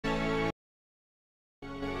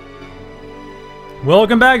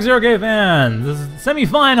Welcome back, 0K fans! This is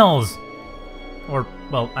Semifinals! Or,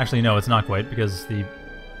 well, actually no, it's not quite, because the...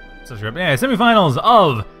 Yeah, Semifinals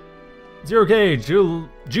of 0K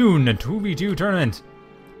June 2v2 tournament.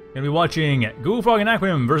 Gonna be watching GoogleFrog and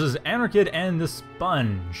Aquanim versus Anarchid and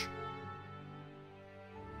TheSponge.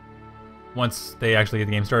 Once they actually get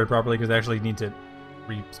the game started properly, because they actually need to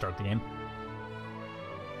restart the game.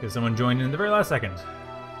 Because someone joined in the very last second,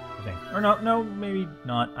 I think. Or no, maybe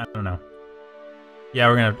not, I don't know. Yeah,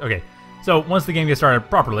 we're gonna... Okay, so once the game gets started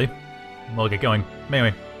properly, we'll get going.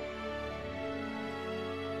 Anyway.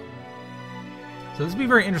 So this will be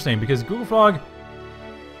very interesting, because GoogleFrog...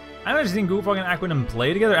 I haven't actually seen GoogleFrog and Aquanim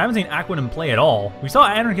play together. I haven't seen Aquanim play at all. We saw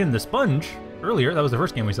Anarchid and TheSponge earlier. That was the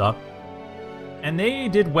first game we saw. And they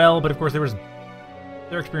did well, but of course they're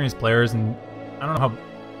experienced players, and I don't know how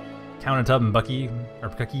Countertub and Bucky,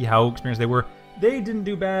 how experienced they were. They didn't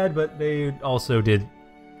do bad, but they also did...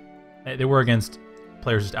 They were against...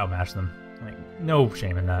 Players just outmatched them. Like, no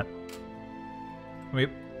shame in that. Wait.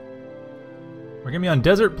 We're gonna be on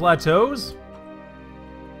Desert Plateaus.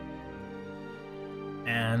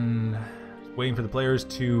 And just waiting for the players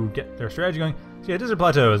to get their strategy going. So yeah, Desert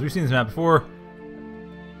Plateaus. We've seen this map before.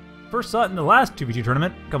 First saw it in the last 2v2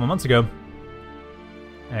 tournament a couple months ago.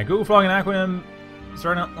 And GoogleFrog and Aquanim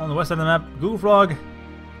starting on the west side of the map. GoogleFrog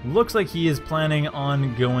looks like he is planning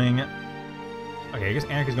on going... Okay, I guess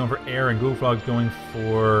Anarchid's going for air and GoogleFrog's going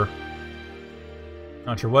for...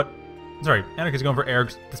 Not sure what. Sorry, Anarchid's going for air.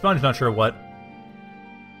 TheSponge's not sure what.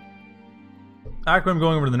 Aquanim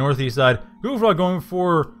going over to the northeast side. GoogleFrog going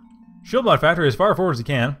for Shieldbot Factory as far forward as he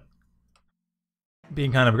can.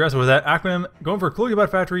 Being kind of aggressive with that. Aquanim going for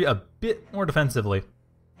Cloaky Factory a bit more defensively.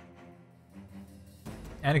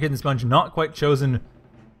 Anarchid and TheSponge not quite chosen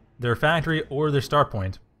their factory or their start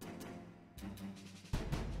point.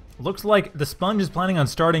 Looks like TheSponge is planning on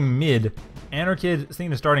starting mid. Anarchid is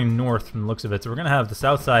thinking of starting north from the looks of it. So we're going to have the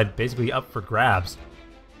south side basically up for grabs.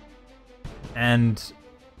 And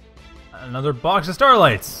another box of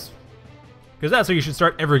starlights. Because that's how you should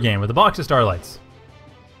start every game, with a box of starlights.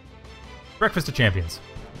 Breakfast of champions.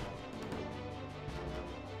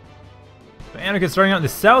 So Anarchid starting out on the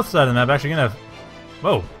south side of the map. Actually going to...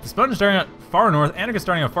 Whoa. TheSponge starting out far north. Anarchid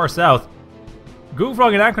starting out far south.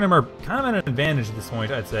 GoogleFrog and Aquanim are kind of at an advantage at this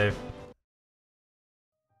point, I'd say.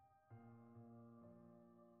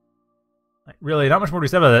 Like, really, not much more to be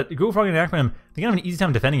said about that. GoogleFrog and Aquanim, they have an easy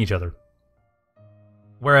time defending each other.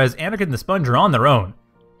 Whereas Anarchid and TheSponge are on their own.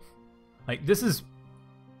 Like, this is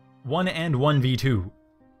 1 and 1v2.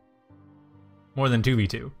 More than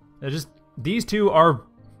 2v2. They're just, these two are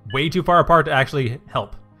way too far apart to actually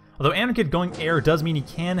help. Although Anarchid going air does mean he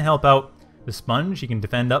can help out TheSponge, he can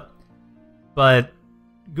defend up. But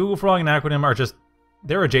GoogleFrog and Aquanim are just,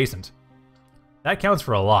 they're adjacent. That counts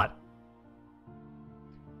for a lot.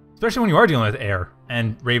 Especially when you are dealing with air,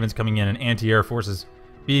 and Ravens coming in and anti-air forces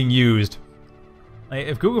being used. Like,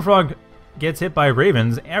 if GoogleFrog gets hit by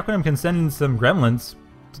Ravens, Aquanim can send in some gremlins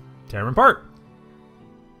to tear them apart.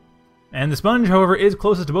 And TheSponge, however, is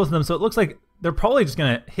closest to both of them, so it looks like they're probably just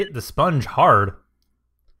going to hit TheSponge hard.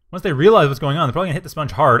 Once they realize what's going on, they're probably going to hit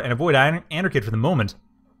TheSponge hard and avoid Anarchid for the moment.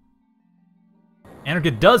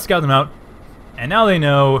 Anarchid does scout them out, and now they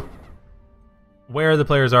know where the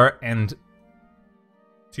players are, and...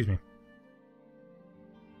 Excuse me.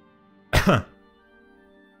 Sorry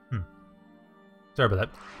about that.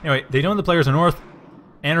 Anyway, they know the players are north.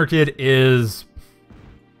 Anarchid is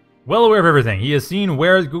well aware of everything. He has seen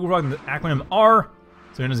where GoogleFrog and Aquanim are,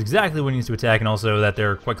 so he knows exactly when he needs to attack, and also that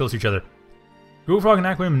they're quite close to each other. GoogleFrog and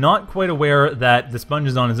Aquanim not quite aware that TheSponge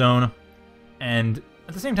is on his own, and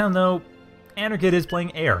at the same time, though, Anarchid is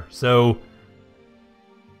playing air, so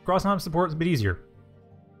cross-map support is a bit easier.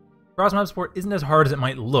 Cross-map support isn't as hard as it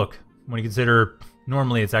might look when you consider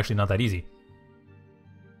normally it's actually not that easy.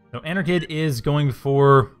 So Anarchid is going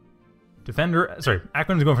for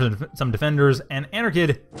Aquanim is going for some defenders, and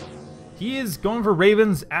Anarchid, he is going for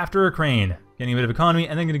Ravens after a crane, getting a bit of economy,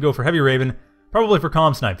 and then going to go for heavy Raven, probably for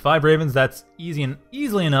calm snipe. 5 Ravens, that's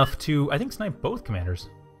easily enough to, I think, snipe both commanders.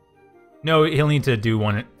 No, he'll need to do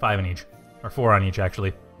 5 in each. Or 4 on each,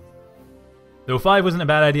 actually. Though 5 wasn't a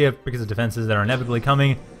bad idea because of defenses that are inevitably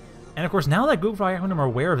coming. And of course, now that GoogleFrog and Aquanim are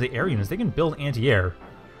aware of the air units, they can build anti-air.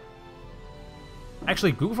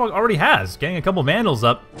 Actually, GoogleFrog already has, getting a couple Vandals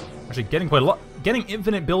up. Actually, getting quite a lot. Getting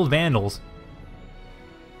infinite build Vandals.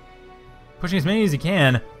 Pushing as many as he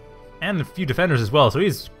can. And a few defenders as well. So he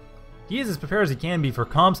is as prepared as he can be for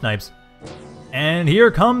comm snipes. And here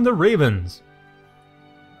come the Ravens.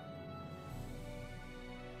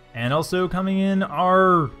 And also coming in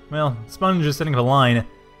are, well, Sponge is setting up a line,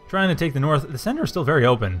 trying to take the north. The center is still very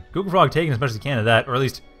open. GoogleFrog taking as much as he can of that, or at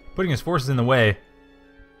least putting his forces in the way.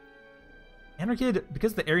 Anarchid,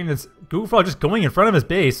 because of the area that's GoogleFrog just going in front of his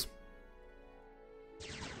base.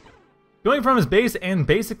 Going from his base and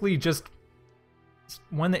basically just,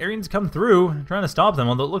 when the Aryans come through, trying to stop them,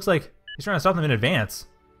 although it looks like he's trying to stop them in advance.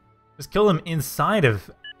 Just kill them inside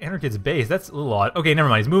of Anarchid's base. That's a little odd. Okay, never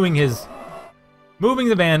mind. He's moving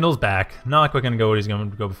the Vandals back. Not quite going to go what he's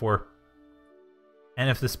going to go before. And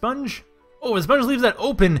if the Sponge... Oh, if the Sponge leaves that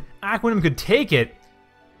open, Aquanim could take it.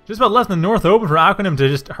 Just about left the north open for Aquanim to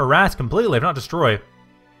just harass completely, if not destroy.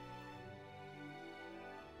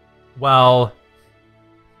 Well...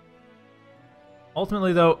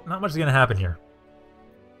 Ultimately, though, not much is going to happen here.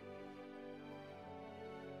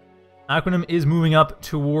 Aquanim is moving up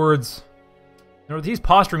towards north. He's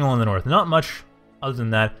posturing along the north. Not much other than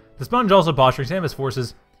that. The Sponge also posturing. Same as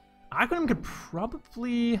forces. Aquanim could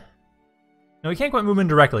probably... No, he can't quite move in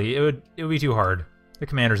directly. It would be too hard. The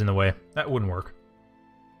commander's in the way. That wouldn't work.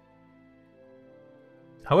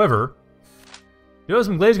 However, you have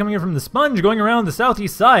some glaives coming in from the Sponge going around the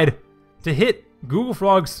southeast side to hit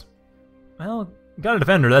GoogleFrog's... Well, got a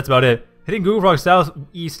defender. That's about it. Hitting GoogleFrog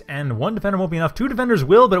southeast, and one defender won't be enough. Two defenders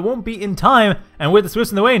will, but it won't be in time. And with the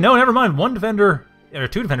Swifts in the way, no, never mind. One defender, or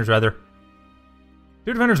two defenders rather.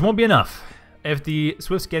 Two defenders won't be enough. If the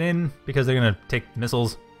Swifts get in, because they're going to take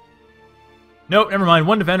missiles. Nope, never mind.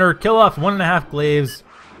 One defender, kill off 1.5 glaives.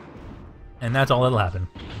 And that's all that'll happen.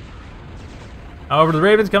 However, the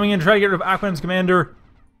Ravens coming in to try to get rid of Aquanim's commander.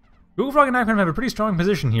 GoogleFrog and Aquanim have a pretty strong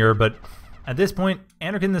position here, but at this point,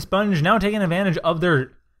 Anarchid and the Sponge now taking advantage of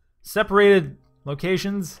their separated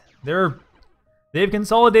locations. They've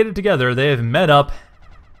consolidated together, they've met up,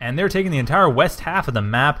 and they're taking the entire west half of the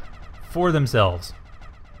map for themselves.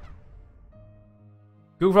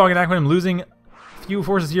 GoogleFrog and Aquanim losing a few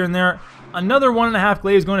forces here and there. Another 1.5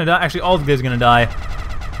 glaives going to die. Actually, all the glaives are going to die.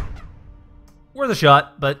 Worth a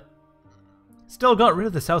shot, but still got rid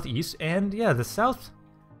of the southeast, and yeah, the south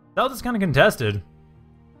is kind of contested.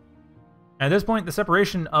 At this point, the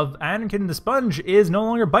separation of Anarchid and the Sponge is no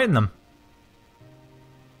longer biting them.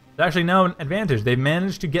 It's actually now an advantage. They've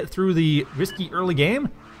managed to get through the risky early game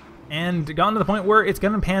and gotten to the point where it's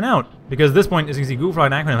going to pan out. Because at this point, as you can see, GoogleFrog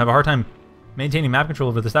and Aquanim have a hard time maintaining map control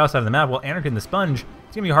over the south side of the map, while Anarchid and the Sponge,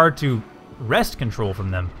 it's going to be hard to wrest control from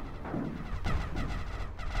them.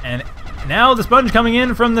 And now the Sponge coming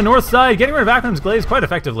in from the north side, getting rid of Aquanim's glaives quite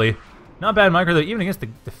effectively. Not bad micro, though, even against the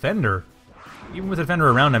defender. Even with the defender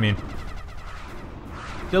around, I mean.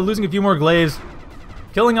 Still losing a few more glaives.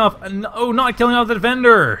 Killing off... Oh, not killing off the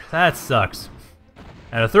defender! That sucks.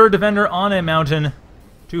 And a third defender on a mountain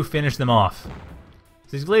to finish them off. So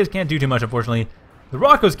these glaives can't do too much, unfortunately. The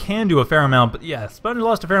Rockos can do a fair amount, but yeah, Sponge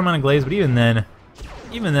lost a fair amount of glaives, but even then,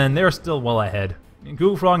 they're still well ahead. I mean,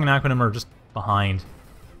 GoogleFrog and Aquanim are just behind.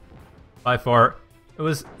 By far. It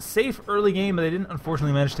was safe early game, but they didn't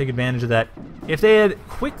unfortunately manage to take advantage of that. If they had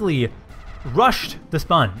quickly rushed the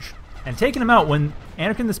Sponge and taken him out when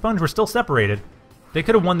Anarchid and the Sponge were still separated, they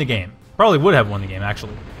could have won the game. Probably would have won the game,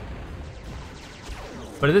 actually.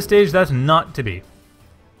 But at this stage, that's not to be.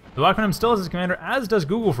 The Aquanim still has his commander, as does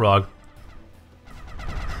GoogleFrog.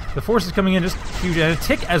 The forces coming in just huge, and a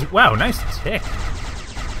tick as... Wow, nice tick.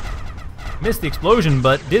 Missed the explosion,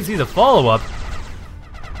 but did see the follow-up.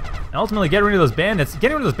 And ultimately get rid of those bandits.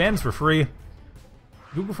 Getting rid of those bandits for free.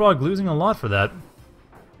 GoogleFrog losing a lot for that.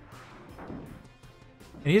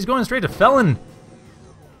 And he's going straight to Felon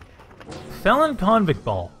Convict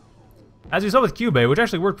Ball. As we saw with Cube, which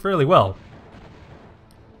actually worked fairly well.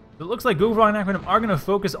 It looks like GoogleFrog and Aquanim are going to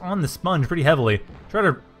focus on the Sponge pretty heavily. Try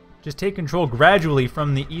to just take control gradually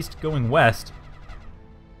from the east going west.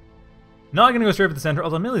 Not going to go straight for the center,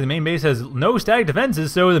 although admittedly the main base has no static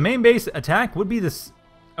defenses, so the main base attack would be this...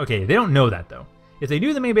 Okay, they don't know that though. If they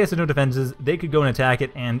knew the main base had no defenses, they could go and attack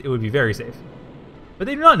it and it would be very safe. But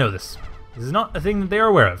they do not know this. This is not a thing that they are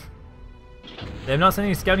aware of. They have not sent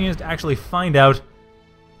any scouting units to actually find out.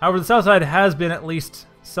 However, the south side has been at least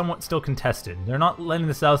somewhat still contested. They're not letting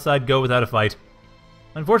the south side go without a fight.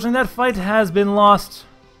 Unfortunately, that fight has been lost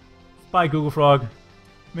by GoogleFrog. I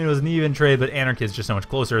mean, it was an even trade, but Anarchid's just so much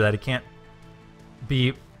closer that it can't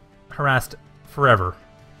be harassed forever.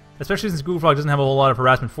 Especially since GoogleFrog doesn't have a whole lot of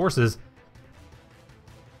harassment forces.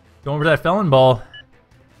 Going over that Felon Ball,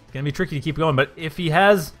 it's going to be tricky to keep going, but if he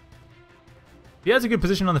has a good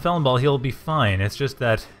position on the Felon Ball, he'll be fine. It's just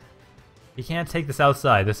that he can't take the south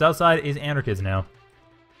side. The south side is Anarchid's now.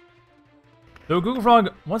 So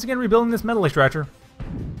GoogleFrog, once again rebuilding this metal extractor.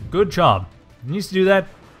 Good job. He needs to do that.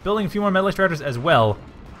 Building a few more metal extractors as well.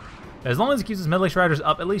 As long as he keeps his metal extractors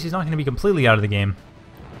up, at least he's not going to be completely out of the game.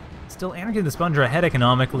 Still, Anarchid and the Sponge are ahead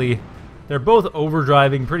economically. They're both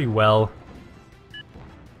overdriving pretty well.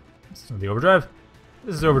 This is the overdrive.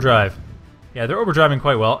 This is overdrive. Yeah, they're overdriving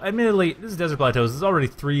quite well. Admittedly, this is Desert Plateaus. There's already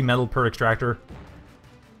 3 metal per extractor.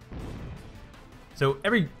 So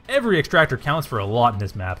every extractor counts for a lot in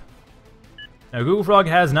this map. Now GoogleFrog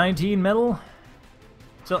has 19 metal.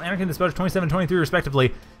 Still, Anarchid and the Sponge 27, 23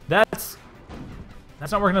 respectively. That's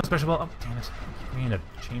not working out especially well. Oh, damn it. We need to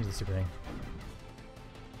change this stupid thing.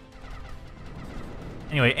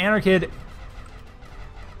 Anyway, Anarchid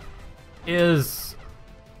is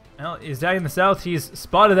down in the south. He's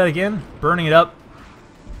spotted that again, burning it up.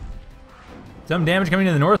 Some damage coming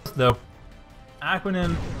to the north, though.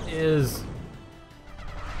 Aquanim is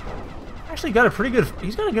actually got a pretty good...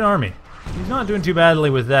 He's got a good army. He's not doing too badly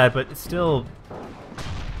with that, but it's still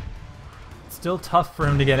tough for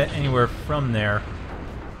him to get it anywhere from there.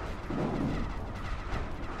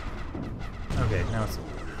 Okay, now it's...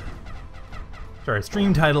 Sorry,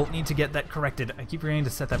 stream title, need to get that corrected. I keep forgetting to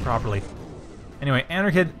set that properly. Anyway,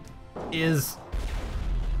 Anarchid is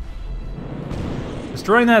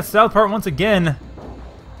destroying that south part once again.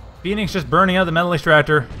 Phoenix just burning out the metal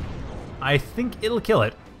extractor. I think it'll kill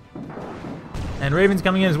it. And Raven's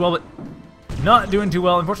coming in as well, but not doing too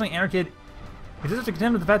well. Unfortunately, Anarchid, he does have to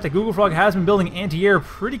contend with the fact that GoogleFrog has been building anti-air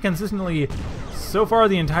pretty consistently so far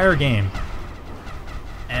the entire game.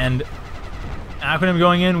 And Aquanim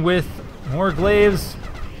going in with more glaives.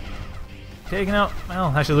 Taking out,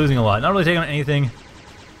 well, actually losing a lot. Not really taking out anything.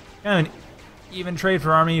 Kind of an even trade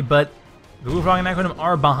for army, but GoogleFrog and Aquanim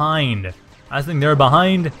are behind. I think they're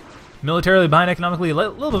behind militarily, behind economically, a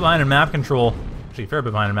little bit behind in map control. Actually, a fair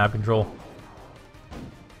bit behind in map control.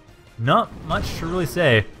 Not much to really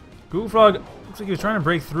say. GoogleFrog looks like he was trying to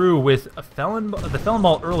break through with the Felon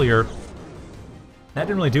Ball earlier. That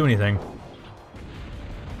didn't really do anything.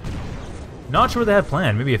 Not sure what they have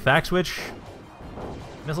planned. Maybe a fact switch?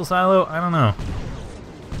 Missile silo? I don't know.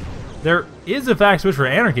 There is a fact switch for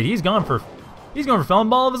Anarchid. He's going for Felon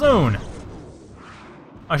Ball of his own.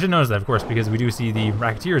 I should notice that, of course, because we do see the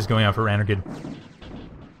Racketeers going out for Anarchid.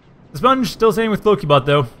 The Sponge still staying with Cloaky Bot,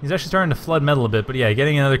 though. He's actually starting to flood metal a bit, but yeah,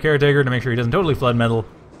 getting another caretaker to make sure he doesn't totally flood metal.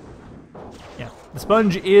 Yeah, the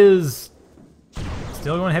Sponge is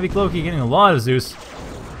still going heavy Cloaky, getting a lot of Zeus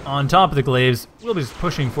on top of the glaives. We'll be just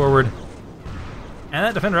pushing forward. And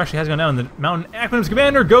that defender actually has gone down the mountain. Aquanim's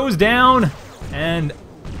commander goes down, and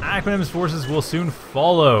Aquanim's forces will soon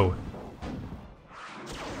follow.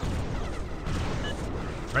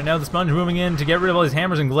 Right now, the Sponge moving in to get rid of all these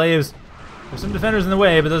hammers and glaives. There's some defenders in the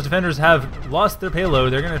way, but those defenders have lost their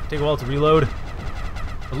payload. They're going to take a while to reload.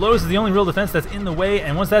 The Lotus is the only real defense that's in the way,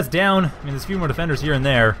 and once that's down, I mean, there's a few more defenders here and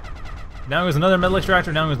there. Down goes another metal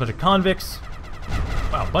extractor. Down goes a bunch of convicts.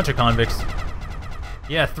 Wow, a bunch of convicts.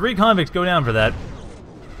 Yeah, 3 convicts go down for that.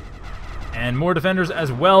 And more defenders as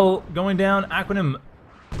well going down. Aquanim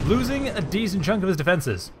losing a decent chunk of his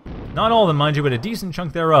defenses. Not all of them, mind you, but a decent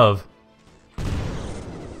chunk thereof.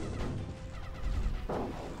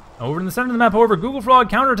 Over in the center of the map, however, GoogleFrog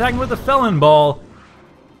counterattacking with a Felon Ball.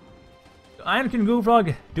 Anarchid and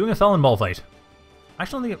GoogleFrog doing a Felon Ball fight.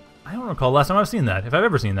 Actually, I don't recall the last time I've seen that, if I've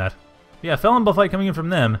ever seen that. Yeah, Felon Ball fight coming in from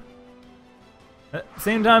them. At the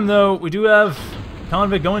same time, though, we do have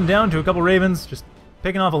Convict going down to a couple Ravens, just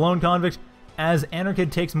picking off a lone Convict, as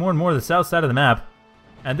Anarchid takes more and more of the south side of the map.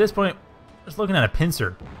 At this point, we're just looking at a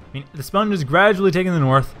pincer. I mean, the Sponge is gradually taking the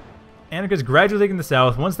north. Anarchid's gradually taking the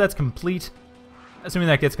south. Once that's complete, assuming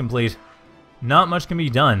that gets complete, not much can be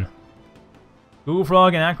done.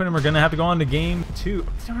 GoogleFrog and Aquanim are going to have to go on to game 2.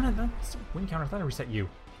 That's wind counter. I thought I reset you.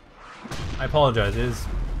 I apologize. It is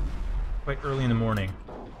quite early in the morning.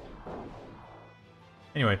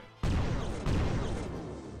 Anyway.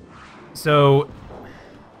 So,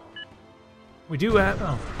 we do have...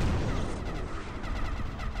 Oh.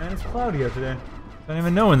 And it's cloudy out today. I don't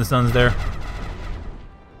even know when the sun's there.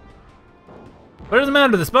 But it doesn't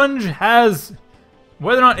matter. The Sponge has...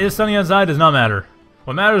 Whether or not it is sunny outside does not matter.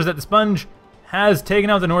 What matters is that the Sponge has taken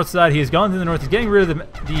out the north side. He has gone to the north. He's getting rid of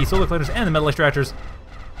the solar collectors and the metal extractors.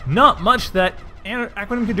 Not much that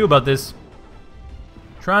Aquanim can do about this.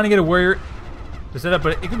 Trying to get a warrior to set up,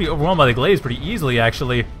 but it could be overwhelmed by the glaives pretty easily,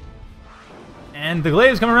 actually. And the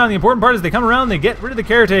glaives come around. The important part is they come around, they get rid of the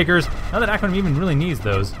caretakers. Not that Aquanim even really needs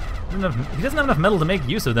those. He doesn't have enough metal to make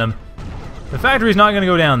use of them. The factory's not going to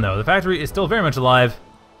go down, though. The factory is still very much alive.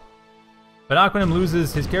 But Aquanim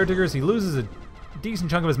loses his caretakers. He loses a decent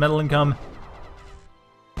chunk of his metal income.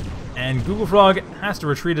 And GoogleFrog has to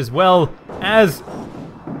retreat as well, as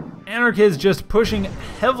Anarchid's just pushing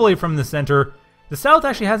heavily from the center. The south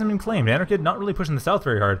actually hasn't been claimed. Anarchid not really pushing the south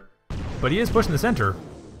very hard, but he is pushing the center.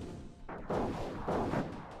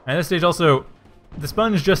 At this stage also, the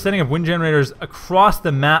Sponge just setting up wind generators across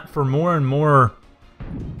the map for more and more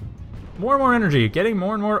energy, getting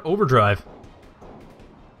more and more overdrive.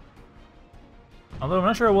 Although I'm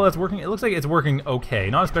not sure how well that's working. It looks like it's working okay.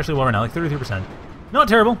 Not especially well right now, like 33%. Not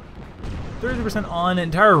terrible. 33% on an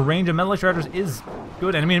entire range of metal extractors is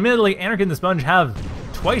good. And I mean, admittedly, Anarchid and the Sponge have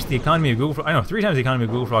twice the economy of GoogleFrog. I know, 3 times the economy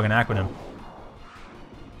of GoogleFrog and Aquanim.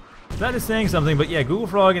 That is saying something, but yeah,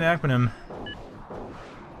 GoogleFrog and Aquanim.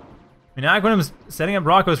 I mean, Aquanim's setting up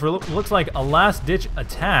Rockos for looks like a last-ditch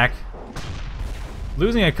attack.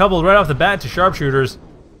 Losing a couple right off the bat to sharpshooters.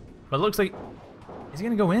 But it looks like... Is he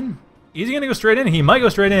going to go in? Is he going to go straight in? He might go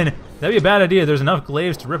straight in. That'd be a bad idea. There's enough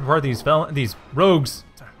glaives to rip apart these rogues.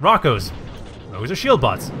 Rockos. Rogues are shield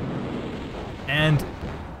bots. And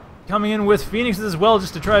coming in with Phoenixes as well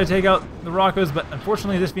just to try to take out the Rockos. But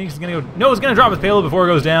unfortunately, this Phoenix is going to go... No, it's going to drop his payload before it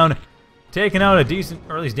goes down. Taking out a decent,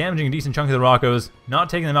 or at least damaging a decent chunk of the Rockos. Not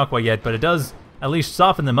taking them out quite yet, but it does at least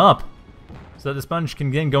soften them up. So that the Sponge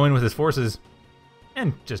can then go in with his forces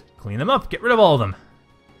and just clean them up. Get rid of all of them.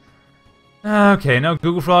 Okay, now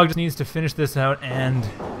GoogleFrog just needs to finish this out and...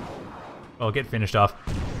 well, get finished off.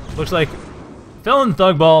 Looks like Felon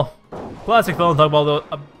Thugball. Classic Felon Thugball, though.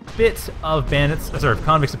 A bit of bandits, sorry,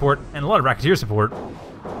 convict support, and a lot of racketeer support.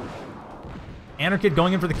 Anarchid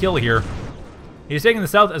going in for the kill here. He's taking the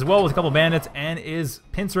south as well with a couple bandits and is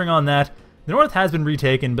pincering on that. The north has been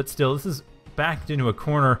retaken, but still, this is backed into a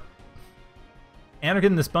corner. Anarchid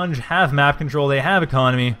and the Sponge have map control. They have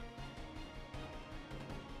economy.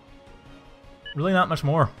 Really not much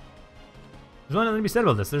more. There's really nothing to be said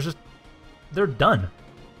about this. There's just... they're done.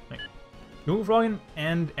 Like, GoogleFrog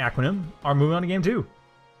and Aquanim are moving on to game 2.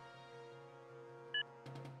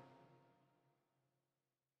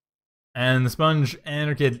 And the Sponge and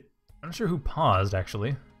Anarchid... I'm not sure who paused,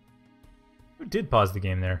 actually. Who did pause the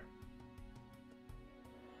game there?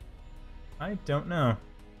 I don't know.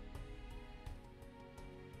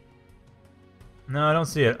 No, I don't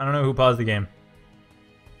see it. I don't know who paused the game.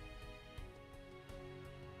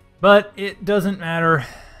 But it doesn't matter.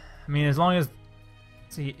 I mean, as long as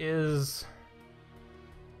he is...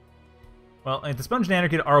 well, like, the Sponge and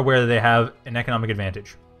Anarchid are aware that they have an economic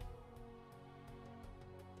advantage.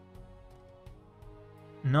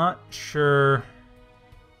 Not sure...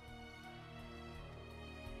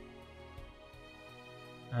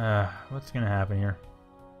 what's gonna happen here?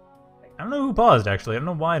 I don't know who paused, actually. I don't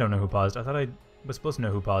know why I don't know who paused. I thought I was supposed to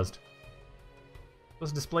know who paused.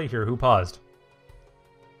 Supposed to display here who paused.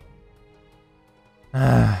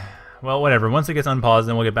 Well, whatever. Once it gets unpaused,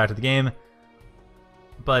 then we'll get back to the game.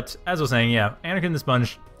 But, as I was saying, yeah, Anarchid and the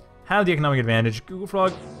Sponge have the economic advantage.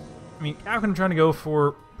 GoogleFrog, I mean, Aquanim trying to go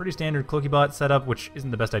for pretty standard Cloaky bot setup, which isn't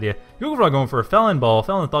the best idea. GoogleFrog going for a Felon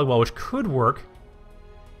Thugball, which could work.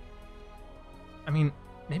 I mean,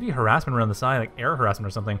 maybe harassment around the side, like air harassment or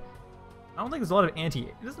something. I don't think there's a lot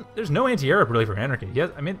of there's no anti-air up really for Anarchid. Yes,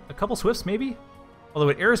 I mean, a couple swifts maybe? Although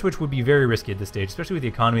an air switch would be very risky at this stage, especially with the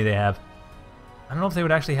economy they have. I don't know if they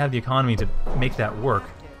would actually have the economy to make that work.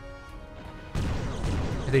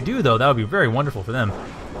 If they do, though, that would be very wonderful for them.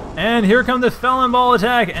 And here comes the Felon Ball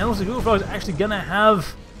attack, and it looks like GoogleFrog is actually going to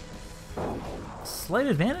have a slight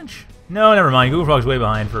advantage? No, never mind. GoogleFrog's way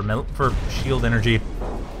behind for shield energy.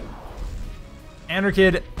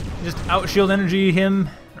 Anarchid just out-shield energy him,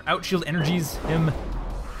 or out-shield energies him,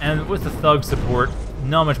 and with the Thug support,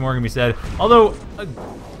 not much more can be said. Although, a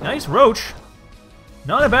nice Roach.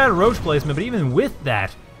 Not a bad Roach placement, but even with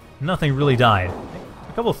that, nothing really died.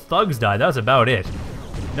 A couple Thugs died, that's about it.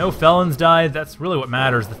 No Felons died, that's really what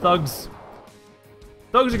matters. The Thugs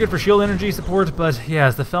are good for shield energy support, but yeah,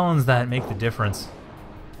 it's the Felons that make the difference.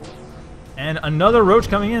 And another Roach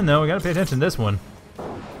coming in, though. We gotta pay attention to this one.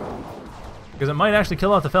 Because it might actually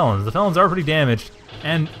kill off the Felons. The Felons are pretty damaged.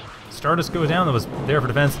 And Stardust goes down, that was there for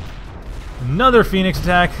defense. Another Phoenix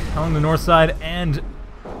attack along the north side, and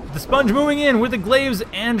the Sponge moving in with the Glaives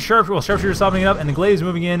and Sharpshooter softening it up, and the Glaives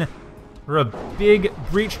moving in for a big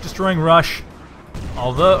breach-destroying rush.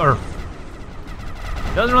 Although,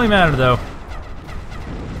 doesn't really matter though.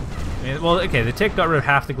 I mean, well, okay, the Tick got rid of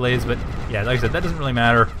half the Glaives, but yeah, like I said, that doesn't really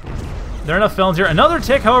matter. There are enough Felons here. Another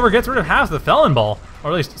Tick, however, gets rid of half the Felon Ball,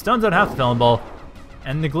 or at least stuns out half the Felon Ball.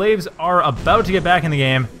 And the Glaives are about to get back in the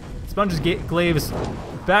game. Sponge's Glaives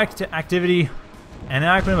back to activity, and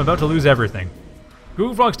Aquanim about to lose everything.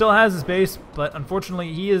 GoogleFrog still has his base, but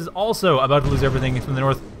unfortunately he is also about to lose everything from the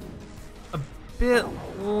north. A bit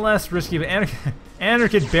less risky, but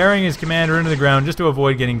Anarchid burying his commander into the ground just to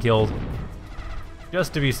avoid getting killed.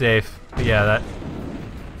 Just to be safe. But yeah, that...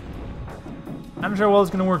 I'm not sure how well it's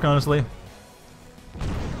going to work, honestly.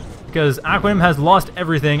 Because Aquanim has lost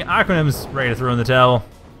everything. Aquanim's ready to throw in the towel.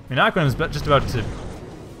 I mean, Aquanim's just about to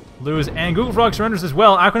lose, and GoogleFrog surrenders as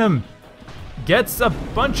well. Aquanim gets a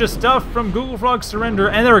bunch of stuff from GoogleFrog's surrender,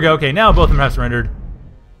 and there we go. Okay, now both of them have surrendered.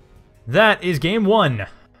 That is game 1.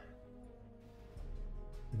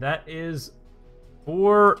 That is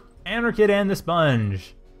for Anarchid and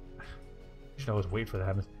TheSponge. I should always wait for that to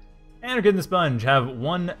happen. Anarchid and TheSponge have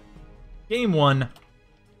won game 1.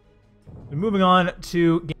 We're moving on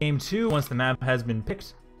to game 2 once the map has been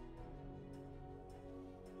picked.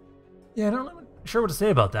 Yeah, I'm not sure what to say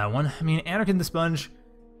about that one. I mean, Anarchid and TheSponge,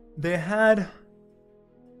 they had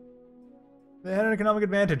an economic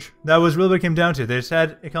advantage. That was really what it came down to. They just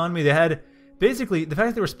had economy. They had basically the fact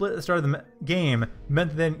that they were split at the start of the game meant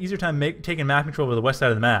that they had an easier time taking map control over the west side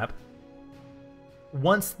of the map.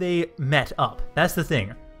 Once they met up, that's the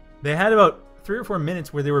thing. They had about 3 or 4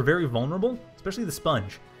 minutes where they were very vulnerable, especially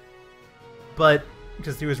TheSponge. But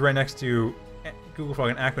because he was right next to GoogleFrog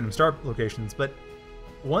and Aquanim start locations. But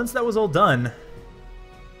once that was all done,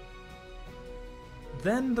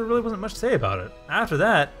 then there really wasn't much to say about it. After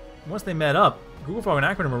that, once they met up, GoogleFrog and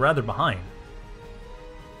Aquanim were rather behind.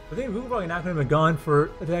 I think GoogleFrog and Aquanim had gone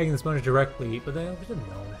for attacking TheSponge directly, but they didn't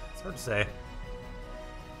know. It's hard to say.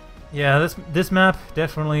 Yeah, this map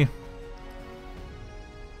definitely,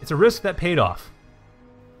 it's a risk that paid off.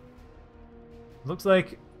 Looks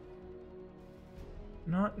like,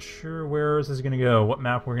 not sure where this is going to go, what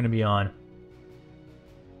map we're going to be on.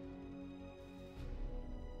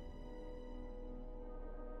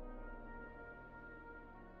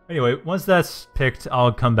 Anyway, once that's picked,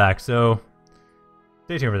 I'll come back, so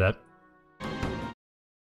stay tuned for that.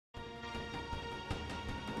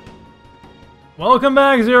 Welcome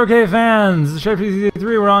back, 0K fans! Chapter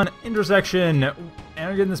 3, we're on Intersection.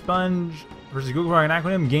 Anarchid and TheSponge versus GoogleFrog and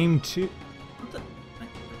Aquanim, game 2. What the? I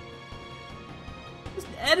just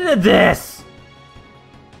edited this!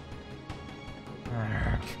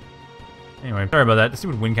 Anyway, sorry about that. The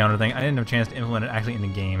stupid win counter thing. I didn't have a chance to implement it actually in the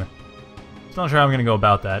game. So I'm not sure how I'm going to go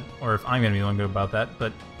about that, or if I'm going to be the one to go about that,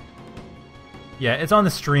 but yeah, it's on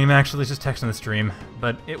the stream actually, it's just text on the stream,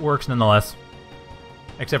 but it works nonetheless.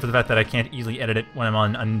 Except for the fact that I can't easily edit it when I'm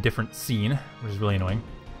on a different scene, which is really annoying.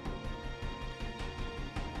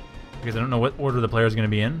 Because I don't know what order the player is going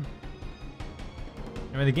to be in.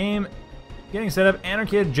 Anyway, the game getting set up,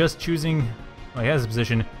 Anarchid just choosing, well, he has his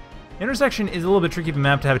position. Intersection is a little bit tricky of a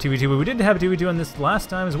map to have a 2v2, but we did have a 2v2 on this last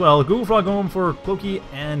time as well. GoogleFrog going for Cloaky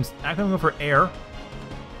and Aquanim going for air.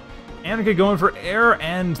 Anarchid going for air,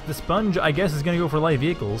 and TheSponge, I guess, is going to go for light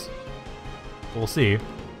vehicles. We'll see.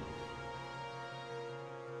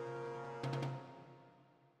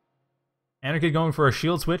 Anarchid going for a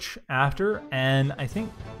shield switch after, and I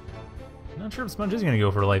think, I'm not sure if TheSponge is going to go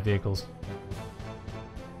for light vehicles.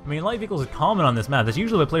 I mean, light vehicles is common on this map. That's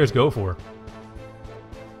usually what players go for.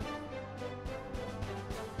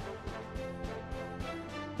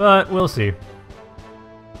 But we'll see.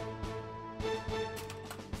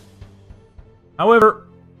 However,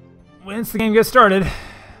 once the game gets started,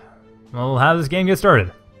 we'll have this game get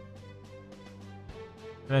started.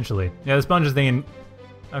 Eventually. Yeah, TheSponge is thinking,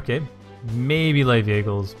 okay, maybe light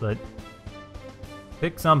vehicles, but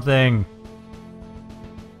pick something.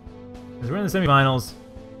 Because we're in the semifinals.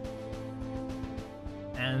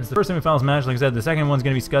 And it's the first semifinals match, like I said. The second one's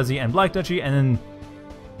going to be Scuzzy and Black Duchy, and then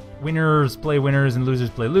winners play winners and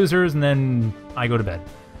losers play losers, and then I go to bed.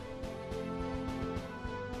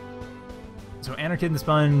 So Anarchid and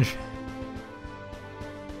TheSponge.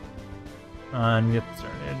 On, get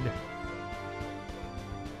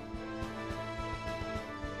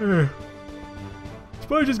started.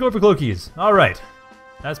 Sponge is going for Cloakies. Alright.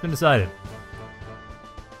 That's been decided.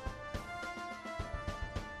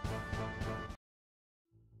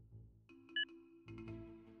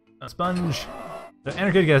 Sponge. So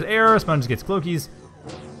Anarchid gets air, Sponge gets Cloakies.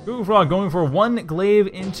 GoogleFrog going for one glaive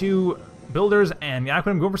into builders, and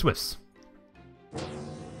Aquanim going for Swifts.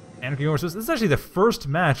 Anarchid going for Swifts. This is actually the first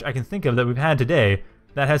match I can think of that we've had today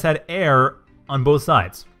that has had air on both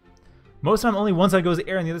sides. Most of the time only one side goes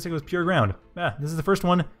air and the other side goes pure ground. Yeah, this is the first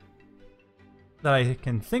one that I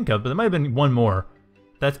can think of, but there might have been one more.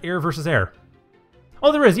 That's air versus air.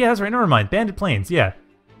 Oh, there is. Yeah, that's right. Never mind. Bandit Plains. Yeah,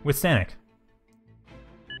 with Sanic.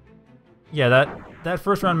 Yeah, that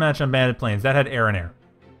first round match on Bandit Plains, that had air and air.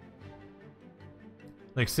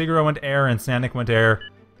 Like, Siguro went air and Sanic went air.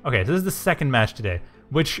 Okay, so this is the second match today,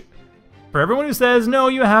 which, for everyone who says, no,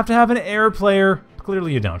 you have to have an air player,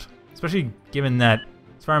 clearly you don't. Especially given that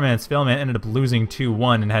Spider-Man and Spellman ended up losing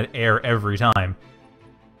 2-1 and had air every time.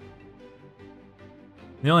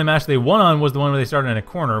 The only match they won on was the one where they started in a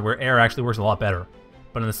corner, where air actually works a lot better.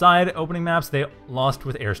 But on the side opening maps, they lost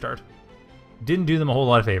with air start. Didn't do them a whole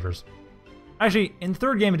lot of favors. Actually, in the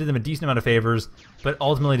third game, it did them a decent amount of favors, but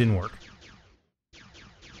ultimately didn't work.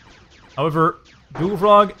 However,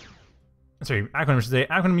 GoogleFrog, sorry, Aquanim, I should say,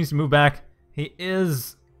 Aquanim needs to move back. He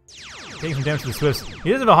is taking some damage to the Swifts.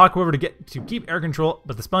 He does have a Hawk, however, to keep air control,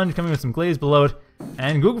 but the Sponge coming with some Glaives below it.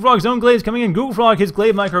 And GoogleFrog's own Glaives coming in. GoogleFrog, his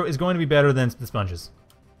Glaive micro is going to be better than the Sponge's.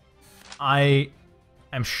 I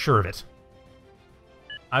am sure of it.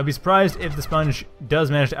 I'd be surprised if the Sponge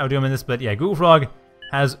does manage to outdo him in this, but yeah, GoogleFrog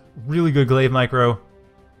has really good Glaive micro.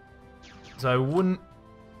 So I wouldn't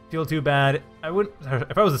feel too bad.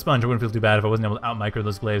 If I was the Sponge, I wouldn't feel too bad if I wasn't able to out-micro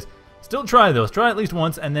those Glaives. Still try those. Try at least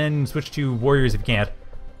once, and then switch to Warriors if you can't.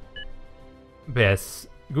 But yes,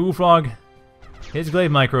 GoogleFrog, his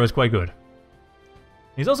Glaive micro is quite good.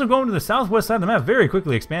 He's also going to the southwest side of the map, very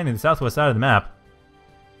quickly expanding the southwest side of the map.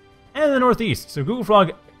 And the northeast. So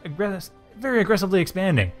GoogleFrog very aggressively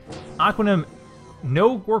expanding. Aquanim,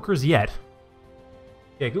 no workers yet.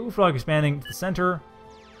 Yeah, GoogleFrog expanding to the center,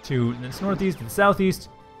 to the northeast, to the southeast.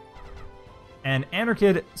 And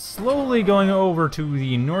Anarchid slowly going over to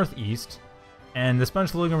the northeast, and the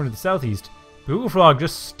Sponge slowly going over to the southeast. GoogleFrog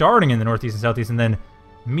just starting in the northeast and southeast, and then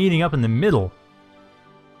meeting up in the middle.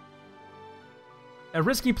 A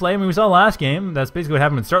risky play. I mean, we saw last game. That's basically what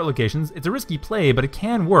happened with start locations. It's a risky play, but it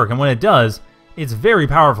can work, and when it does, it's very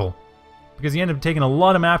powerful. Because you end up taking a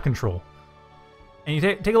lot of map control. And you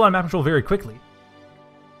take a lot of map control very quickly.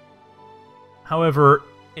 However,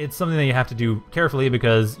 it's something that you have to do carefully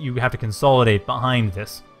because you have to consolidate behind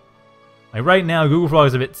this. Like right now, GoogleFrog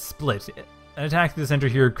is a bit split. An attack to the center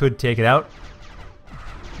here could take it out.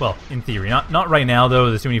 Well, in theory. Not right now, though.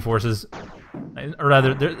 There's too many forces. Or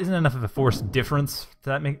rather, there isn't enough of a force difference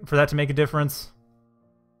for that to make a difference.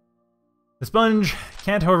 The Sponge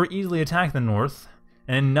can't, however, easily attack the north.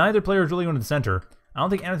 And neither player is really going to the center. I don't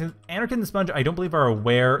think Anarchid and the Sponge, I don't believe, are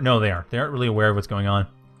aware. No, they aren't. They aren't really aware of what's going on.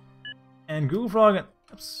 And GoogleFrog and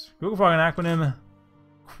Aquanim,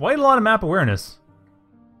 quite a lot of map awareness.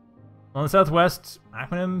 On the southwest,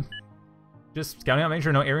 Aquanim just scouting out, making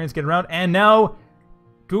sure no Aryans get around. And now,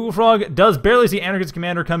 GoogleFrog does barely see Anarchid's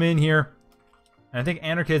commander come in here. And I think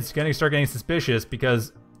Anarchid's going to start getting suspicious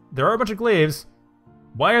because there are a bunch of Glaives.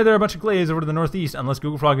 Why are there a bunch of Glaives over to the northeast unless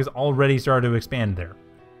GoogleFrog has already started to expand there?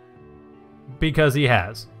 Because he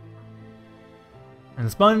has. And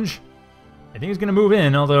the Sponge, I think he's going to move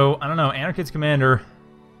in, although, I don't know, Anarchid's commander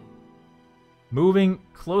moving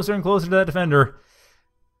closer and closer to that defender.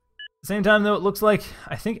 At the same time, though, it looks like,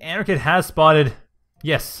 I think Anarchid has spotted,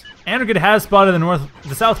 yes, Anarchid has spotted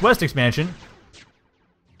the southwest expansion,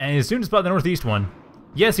 and he's soon to spot the northeast one.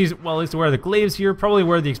 Yes, he's, well, at least aware of the Glaives here, probably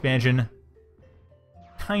aware of the expansion.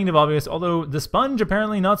 Kind of obvious, although the Sponge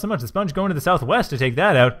apparently not so much. The Sponge going to the southwest to take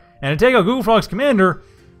that out, and to take out GoogleFrog's commander,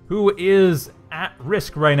 who is at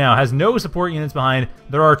risk right now, has no support units behind.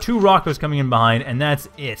 There are 2 Rockos coming in behind, and that's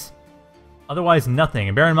it. Otherwise, nothing.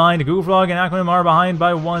 And bear in mind, GoogleFrog and Aquanim are behind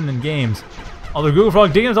by 1 in games. Although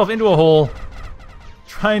GoogleFrog digging himself into a hole,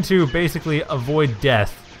 trying to basically avoid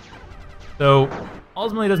death. So,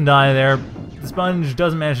 ultimately doesn't die there. The Sponge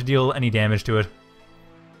doesn't manage to deal any damage to it.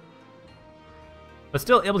 But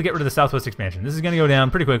still able to get rid of the southwest expansion. This is going to go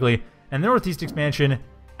down pretty quickly. And the northeast expansion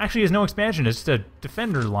actually is no expansion. It's just a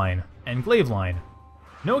defender line and Glaive line.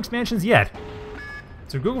 No expansions yet.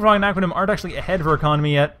 So GoogleFrog and Aquanim aren't actually ahead for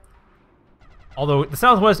economy yet. Although the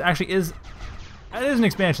southwest actually is an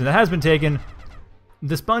expansion that has been taken.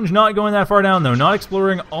 The Sponge not going that far down though, not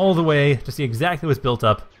exploring all the way to see exactly what's built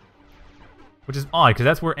up. Which is odd, because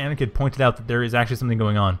that's where Anarchid pointed out that there is actually something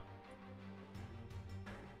going on.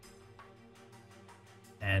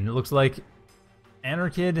 And it looks like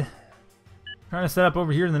Anarchid trying to set up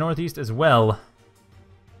over here in the northeast as well.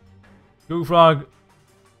 GoogleFrog,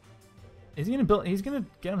 is he gonna build? He's gonna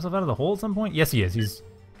get himself out of the hole at some point. Yes, he is. He's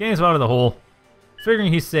getting himself out of the hole,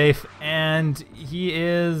 figuring he's safe, and he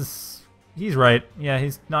is. He's right. Yeah,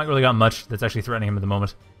 he's not really got much that's actually threatening him at the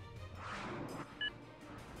moment.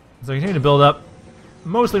 So continue to build up.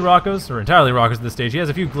 Mostly Rockos, or entirely Rockos at this stage. He has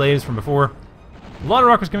a few Glaives from before. A lot of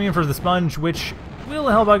Rockos coming in for the Sponge, which will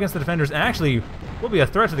help out against the defenders, and actually will be a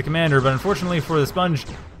threat to the commander, but unfortunately for the Sponge,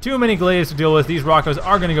 too many Glaives to deal with. These Rockos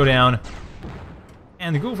are going to go down.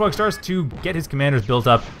 And the GoogleFrog starts to get his commanders built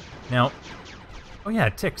up. Now, oh yeah,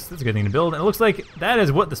 ticks. That's a good thing to build. And it looks like that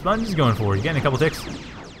is what the Sponge is going for. He's getting a couple ticks.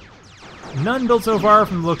 None built so far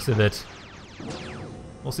from the looks of it.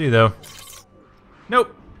 We'll see, though.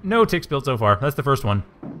 Nope. No ticks built so far. That's the first one.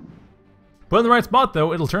 Put in the right spot,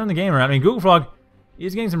 though, it'll turn the game around. I mean, GoogleFrog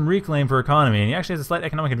is getting some reclaim for economy, and he actually has a slight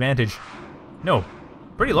economic advantage. No,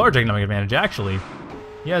 pretty large economic advantage, actually.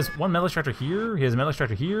 He has 1 metal extractor here. He has a metal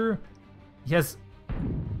extractor here. He has,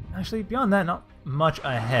 actually, beyond that, not much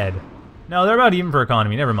ahead. No, they're about even for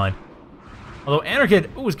economy, never mind. Although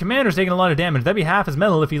Anarchid, ooh, his commander's taking a lot of damage. That'd be half his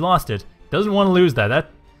metal if he lost it. Doesn't want to lose that.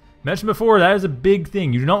 That, mentioned before, that is a big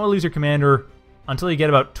thing. You do not want to lose your commander until you get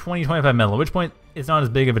about 20-25 metal, at which point it's not as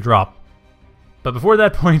big of a drop. But before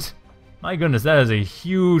that point, my goodness, that is a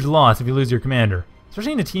huge loss if you lose your commander.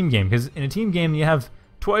 Especially in a team game, because in a team game you have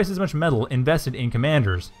twice as much metal invested in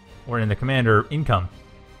commanders, or in the commander income.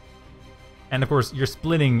 And of course, you're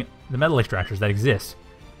splitting the metal extractors that exist.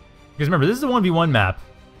 Because remember, this is a 1v1 map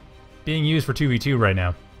being used for 2v2 right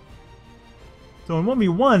now. So in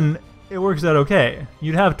 1v1, it works out okay.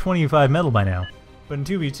 You'd have 25 metal by now. But in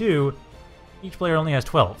 2v2, each player only has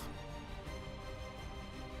 12.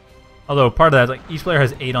 Although part of that is like each player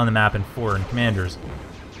has 8 on the map and 4 in commanders.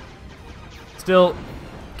 Still,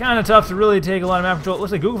 kind of tough to really take a lot of map control. It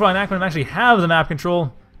looks like GoogleFrog and Aquanim actually have the map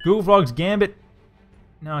control. GoogleFrog's Gambit...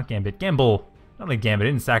 No, not Gambit. Gamble. Not like Gambit.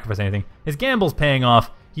 Didn't sacrifice anything. His Gamble's paying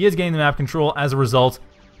off. He is getting the map control as a result.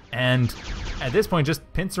 And at this point, just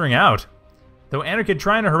pincering out. Though Anarchid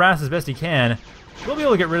trying to harass as best he can, we'll be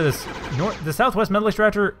able to get rid of this. The southwest metal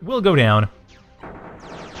extractor will go down.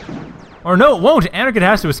 Or no, it won't. Anarchid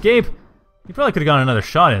has to escape. He probably could have gotten another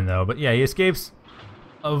shot in, though. But yeah, he escapes.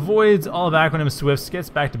 Avoids all of Aquanim's swifts. Gets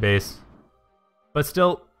back to base. But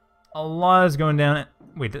still, a lot is going down.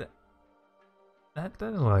 Wait, that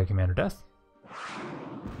doesn't look like commander death.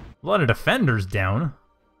 A lot of defenders down.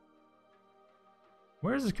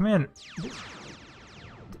 Where's his commander?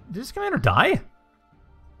 Did his commander die?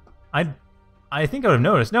 I think I would have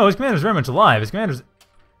noticed. No, his commander's very much alive. His commander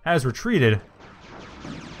has retreated.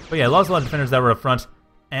 But yeah, lost a lot of defenders that were up front.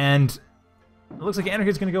 And it looks like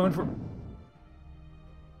Anarchid's going to go in for...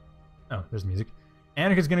 Oh, there's music.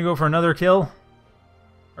 Anarchid's going to go for another kill.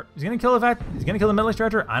 Or he's going to kill the fact... He's going to kill the metal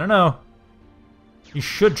extractor? I don't know. He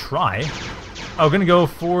should try. Oh, going to go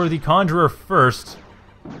for the Conjurer first.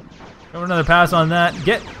 Go for another pass on that.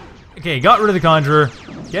 Okay, got rid of the Conjurer.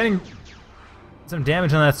 Getting some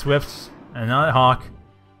damage on that Swift. And not that Hawk.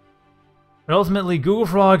 But ultimately,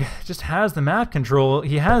 GoogleFrog just has the map control.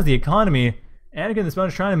 He has the economy. Anakin the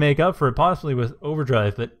Sponge trying to make up for it, possibly with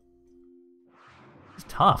Overdrive, but it's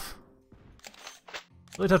tough.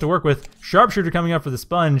 Really tough to work with. Sharpshooter coming up for the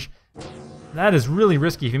Sponge. That is really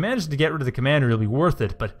risky. If he manages to get rid of the commander, it'll be worth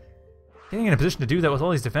it, but getting in a position to do that with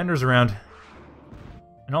all these defenders around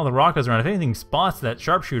and all the rockets around, if anything spots that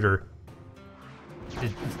Sharpshooter,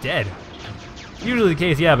 it's dead. Usually the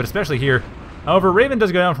case, yeah, but especially here. However, Raven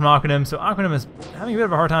does go down from Aquanim, so Aquanim is having a bit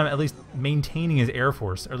of a hard time at least maintaining his Air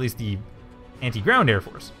Force, or at least the anti-ground Air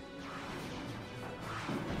Force.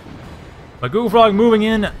 But GoogleFrog moving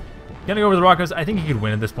in, gonna go over the rockets. I think he could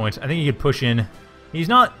win at this point. I think he could push in. He's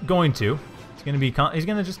not going to. He's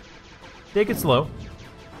gonna just take it slow.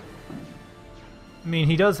 I mean,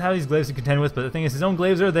 he does have these glaives to contend with, but the thing is, his own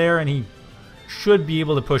glaives are there, and he should be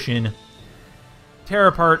able to push in, tear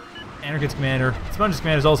apart Anarchid's commander. Sponge's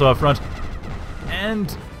commander is also up front.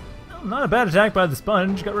 And not a bad attack by the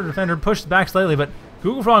Sponge. Got rid of the defender, pushed back slightly, but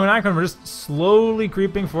GoogleFrog and Aquanim are just slowly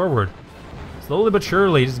creeping forward. Slowly but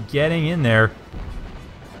surely, just getting in there.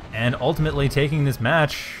 And ultimately taking this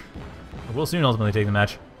match. We'll soon ultimately take the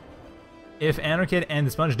match. If Anarchid and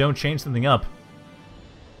the Sponge don't change something up.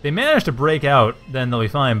 They manage to break out, then they'll be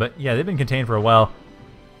fine. But yeah, they've been contained for a while.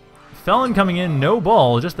 Felon coming in, no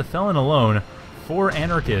ball, just the Felon alone for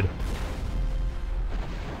Anarchid.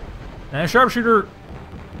 And Sharpshooter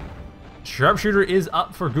is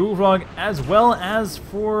up for GoogleFrog as well as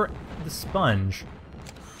for the Sponge.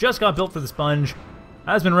 Just got built for the Sponge.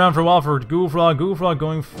 Has been around for a while for GoogleFrog. GoogleFrog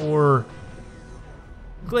going for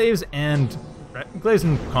glaives and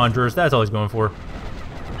Conjurers. That's all he's going for.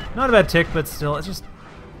 Not a bad tick, but still, it's just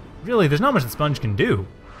really there's not much the Sponge can do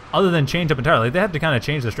other than change up entirely. They have to kind of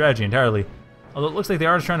change their strategy entirely. Although it looks like they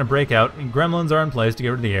are just trying to break out. And Gremlins are in place to get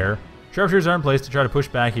rid of the air. Sharpshooters are in place to try to push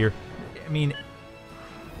back here. I mean,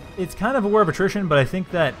 it's kind of a war of attrition, but I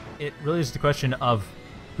think that it really is just a question of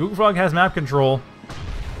GoogleFrog has map control,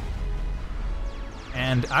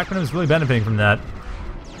 and Aquanim is really benefiting from that.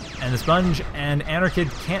 And the Sponge and Anarchid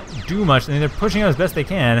can't do much. I mean, they're pushing out as best they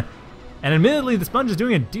can, and admittedly, the Sponge is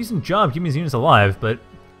doing a decent job keeping his units alive, but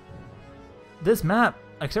this map,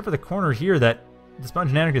 except for the corner here that the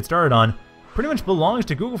Sponge and Anarchid started on, pretty much belongs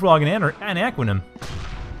to GoogleFrog and Aquanim.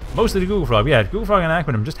 Mostly to GoogleFrog, yeah. GoogleFrog and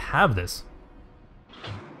Aquanim just have this.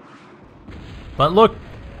 But look,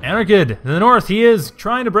 Anarchid to the north, he is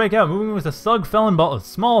trying to break out, moving with a Thug Felon Ball, a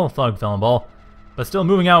small Thug Felon Ball, but still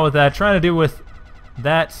moving out with that, trying to do with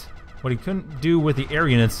that what he couldn't do with the air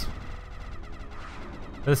units.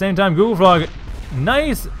 At the same time, GoogleFrog,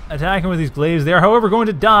 nice attacking with these glaives. They are, however, going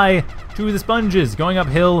to die to the Sponges, going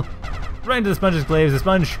uphill, right into the Sponge's glaives. The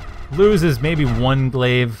Sponge loses maybe one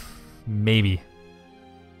glaive, maybe.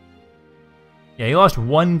 Yeah, he lost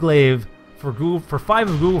one glaive for 5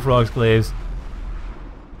 of GoogleFrog's glaives.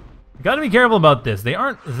 Gotta be careful about this. They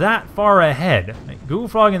aren't that far ahead. Like,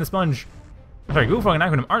 GoogleFrog and GoogleFrog and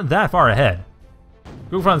Aquanim aren't that far ahead.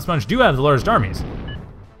 GoogleFrog and Sponge do have the largest armies.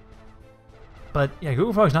 But yeah,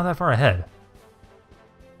 GoogleFrog's not that far ahead.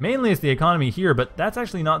 Mainly it's the economy here, but that's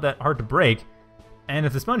actually not that hard to break. And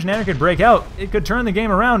if the TheSponge Anarchid break out, it could turn the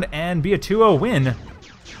game around and be a 2-0 win.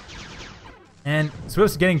 And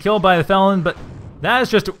Swift's getting killed by the Felon, but that is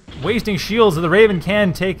just wasting shields, so the Raven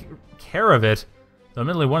can take care of it. So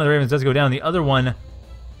admittedly, one of the Ravens does go down. The other one's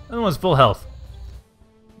full health.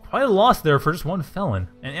 Quite a loss there for just one Felon.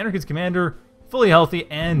 And Anarchid's commander fully healthy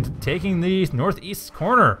and taking the northeast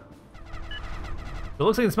corner. So it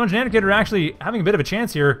looks like the TheSponge Anarchid are actually having a bit of a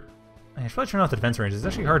chance here. I should probably turn off the defense ranges. It's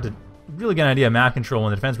actually hard to really get an idea of map control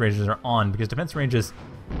when the defense ranges are on, because defense ranges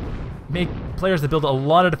make players that build a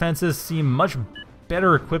lot of defenses seem much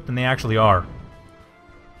better equipped than they actually are.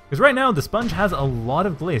 Because right now, the Sponge has a lot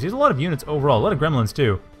of glaives. He has a lot of units overall, a lot of gremlins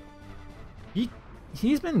too.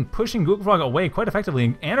 He's been pushing GoogleFrog away quite effectively.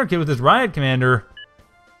 And Anarchid with his Riot Commander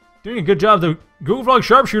doing a good job. The GoogleFrog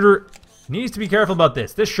Sharpshooter needs to be careful about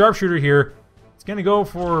this. This Sharpshooter here is going to go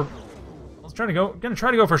for... Gonna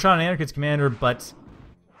try to go for a shot on Anarchid's commander, but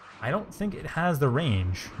I don't think it has the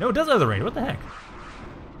range. No, it does have the range. What the heck?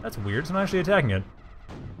 That's weird. It's not actually attacking it.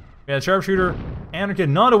 Yeah, Sharpshooter. Anarchid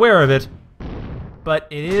not aware of it. But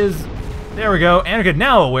it is... There we go. Anarchid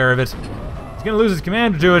now aware of it. He's going to lose his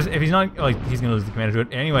commander to it. If he's not... Oh, he's going to lose the commander to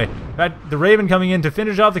it. Anyway, in fact, the Raven coming in to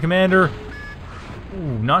finish off the commander.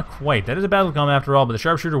 Ooh, not quite. That is a battle comm after all, but the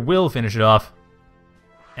Sharpshooter will finish it off.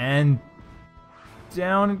 And...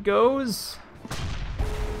 down it goes.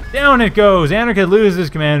 Down it goes. Anarchid loses his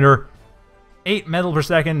commander. 8 metal per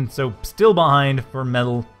second, so still behind for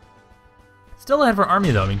metal. Still ahead for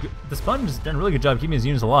army, though. I mean, the Sponge has done a really good job keeping his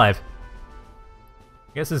units alive.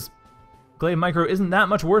 I guess his glaive micro isn't that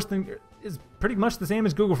much worse than... is pretty much the same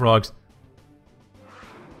as GoogleFrog's.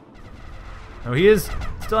 Oh, he is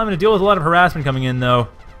still having to deal with a lot of harassment coming in, though.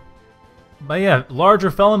 But yeah,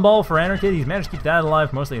 larger Felon Ball for Anarchid. He's managed to keep that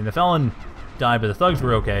alive mostly. And the Felon died, but the Thugs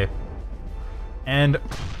were okay. And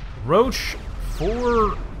Roach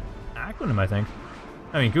for Aquanim, I think.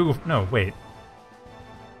 I mean, no, wait.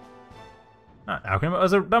 Not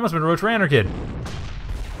Aquanim. That must have been Roach for Anarchid.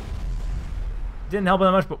 Didn't help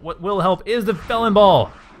that much, but what will help is the Felon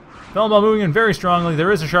Ball. Felon Ball moving in very strongly.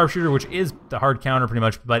 There is a Sharpshooter, which is the hard counter pretty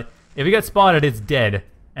much, but if he gets spotted, it's dead.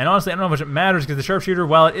 And honestly, I don't know how much it matters, because the Sharpshooter,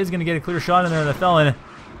 while it is going to get a clear shot in there in the Felon,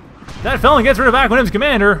 that Felon gets rid of Aquanim's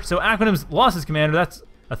commander, so Aquanim's lost his commander. That's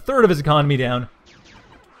a third of his economy down.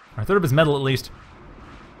 Or a third of his metal, at least.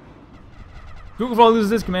 GoogleFrog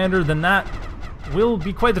loses his commander, then that will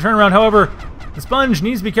be quite the turnaround. However, the Sponge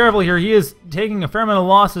needs to be careful here. He is taking a fair amount of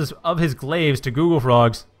losses of his glaives to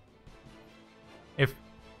GoogleFrog's. If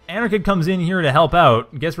Anarchid comes in here to help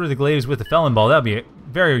out, gets rid of the glaives with the Felon Ball, that would be a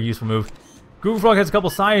very useful move. GoogleFrog has a couple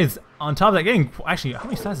scythes on top of that. Actually, how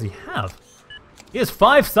many scythes does he have? He has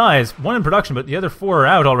 5 scythes, 1 in production, but the other 4 are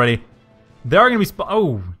out already. They are going to be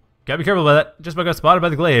oh, gotta be careful about that. Just about got spotted by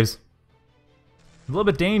the glaives. A little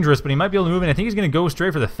bit dangerous, but he might be able to move in. I think he's going to go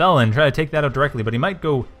straight for the Felon, try to take that out directly, but he might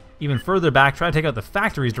go even further back, try to take out the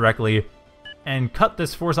factories directly, and cut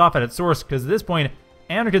this force off at its source, because at this point,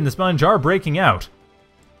 Anarchid and the Sponge are breaking out.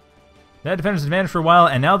 That defender's advantage for a while,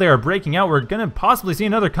 and now they are breaking out. We're going to possibly see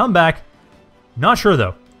another comeback. Not sure,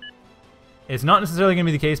 though. It's not necessarily going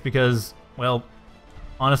to be the case because, well,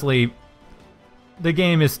 honestly, the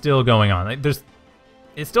game is still going on.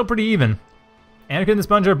 It's still pretty even. Anarchid and the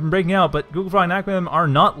Sponge are breaking out, but GoogleFrog and Aquanim are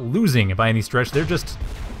not losing by any stretch. They're just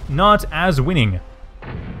not as winning.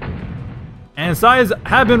 And scythes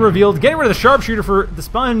have been revealed. Getting rid of the Sharpshooter for the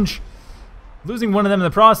Sponge. Losing one of them in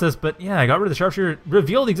the process, but yeah, I got rid of the Sharpshooter.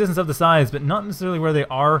 Revealed the existence of the scythes, but not necessarily where they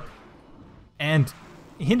are. And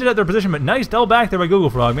hinted at their position, but nice double back there by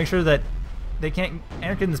GoogleFrog. Make sure that they can't,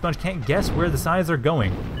 Anarchid and the Sponge can't guess where the scythes are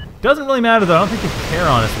going. Doesn't really matter though, I don't think they care,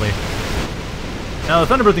 honestly. Now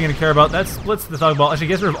the Thunderbird they're going to care about, that splits the Thug Ball. Actually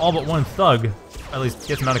gets rid of all but one Thug. At least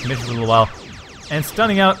gets him out of commission for a little while. And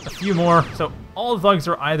stunning out a few more, so all the Thugs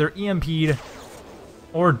are either EMP'd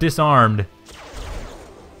or disarmed.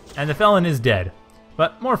 And the Felon is dead.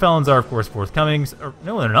 But more Felons are, of course, forthcoming.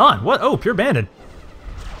 No, they're not. What? Oh, pure bandit.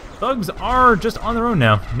 Thugs are just on their own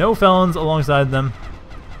now. No Felons alongside them.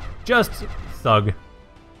 Just Thug.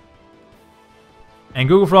 And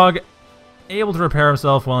GoogleFrog, able to repair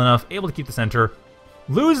himself well enough, able to keep the center.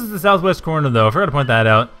 Loses the southwest corner, though. I forgot to point that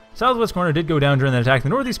out. Southwest corner did go down during that attack. The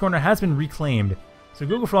northeast corner has been reclaimed. So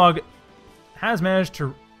GoogleFrog has managed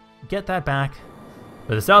to get that back.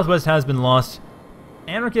 But the southwest has been lost.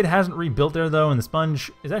 Anarchid hasn't rebuilt there, though, and the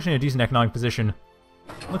Sponge is actually in a decent economic position.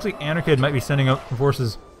 Looks like Anarchid might be sending out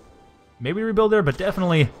forces maybe to rebuild there, but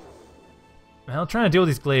definitely, well, trying to deal with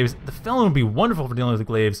these glaives. The Felon would be wonderful for dealing with the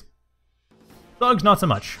glaives. Thugs, not so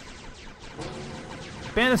much.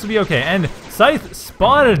 Bandits would be okay, and Scythe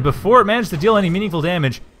spotted before it managed to deal any meaningful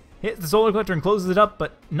damage. Hits the Solar Collector and closes it up,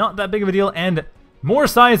 but not that big of a deal, and more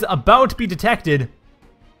Scythes about to be detected.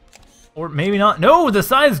 Or maybe not. No, the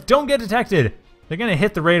Scythes don't get detected. They're going to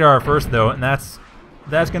hit the radar first, though, and that's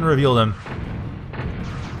going to reveal them.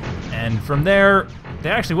 And from there, they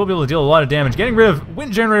actually will be able to deal a lot of damage, getting rid of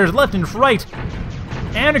wind generators left and right.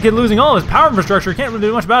 Anarchid losing all of his power infrastructure. Can't really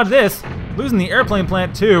do much about this. Losing the airplane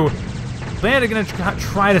plant, too. Bandit going to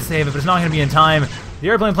try to save it, but it's not going to be in time. The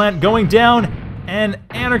airplane plant going down, and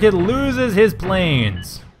Anarchid loses his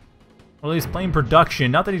planes. Or at least plane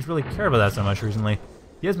production. Not that he's really cared about that so much recently.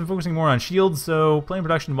 He has been focusing more on shields, so plane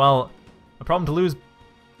production, while a problem to lose,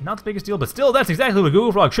 not the biggest deal, but still, that's exactly what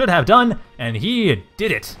GoogleFrog should have done, and he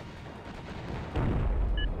did it.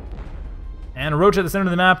 And a roach at the center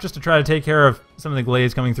of the map just to try to take care of some of the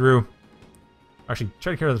glaives coming through. Actually,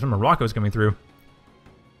 try to take care of some of the Roccos coming through.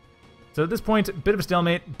 So at this point, a bit of a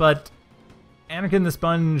stalemate, but Anarchid and the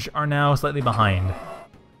Sponge are now slightly behind.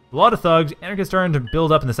 A lot of thugs. Anarchid's starting to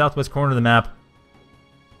build up in the southwest corner of the map.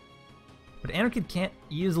 But Anarchid can't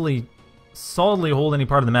easily, solidly hold any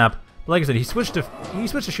part of the map. But like I said, he switched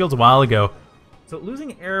to shields a while ago. So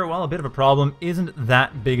losing air, while a bit of a problem, isn't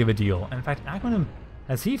that big of a deal. And in fact, Aquanim,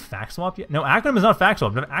 has he fact swapped yet? No, Aquanim is not fact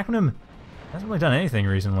swapped. Aquanim hasn't really done anything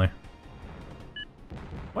recently.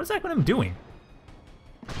 What is Aquanim doing?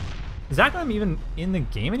 Is Aquanim even in the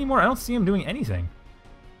game anymore? I don't see him doing anything.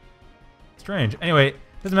 Strange. Anyway,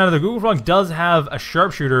 doesn't matter. The GoogleFrog does have a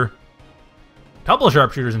sharpshooter. A couple of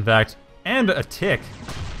sharpshooters, in fact. And a tick.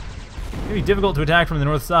 It's going to be difficult to attack from the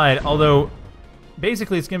north side, although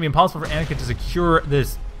basically it's going to be impossible for Anarchid to secure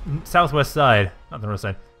this southwest side. Not the north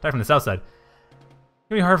side. Attack from the south side. It's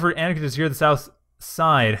going to be hard for Anarchid to secure the south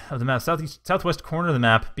side of the map, southwest corner of the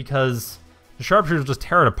map, because the sharpshooters will just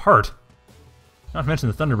tear it apart. Not to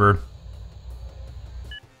mention the Thunderbird.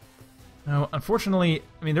 Now, unfortunately,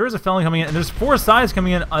 I mean, there is a Felon coming in, and there's 4 sides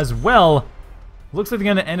coming in as well. Looks like they're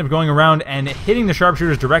going to end up going around and hitting the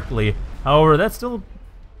sharpshooters directly. However, that's still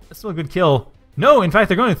a good kill. No, in fact,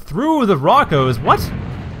 they're going through the Roccos. What?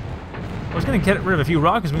 I was going to get rid of a few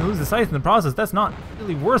Roccos when we lose the Scythe in the process. That's not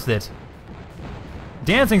really worth it.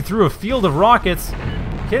 Dancing through a field of rockets,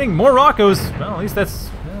 hitting more Roccos. Well, at least that's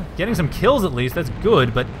getting some kills at least. That's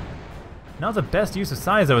good, but not the best use of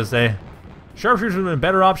size, I would say. Sharpshooters would have been a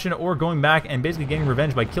better option, or going back and basically getting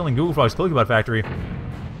revenge by killing GoogleFrog's Cloaky factory.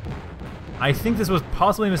 I think this was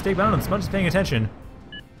possibly a mistake, but I don't know. Sponge is paying attention.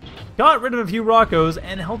 Got rid of a few Roccos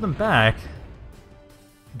and held them back.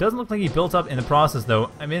 Doesn't look like he built up in the process, though.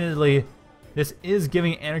 Admittedly, this is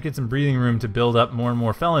giving Anarchid some breathing room to build up more and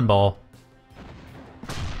more Felon Ball.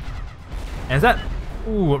 And as that...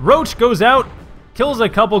 Ooh, Roach goes out, kills a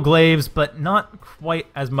couple glaives, but not quite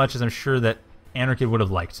as much as I'm sure that Anarchid would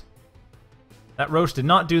have liked. That Roach did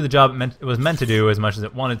not do the job it was meant to do as much as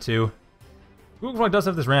it wanted to. GoogleFrog does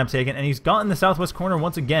have this ramp taken, and he's gotten the southwest corner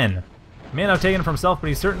once again. He may not have taken it for himself, but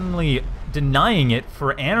he's certainly denying it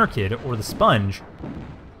for Anarchid or the Sponge.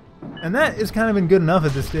 And that has kind of been good enough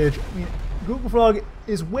at this stage. I mean, GoogleFrog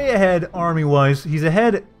is way ahead army-wise. He's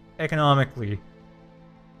ahead economically.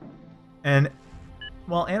 And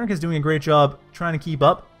while Anarchid's doing a great job trying to keep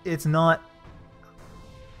up, it's not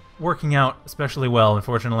working out especially well,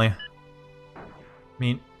 unfortunately. I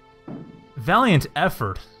mean, valiant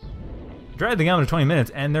effort. Dragged the game to 20 minutes,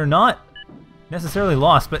 and they're not necessarily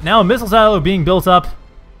lost. But now a missile silo being built up,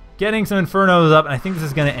 getting some Infernos up, and I think this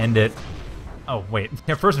is going to end it. Oh, wait.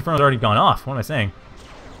 Their first Inferno's already gone off. What am I saying?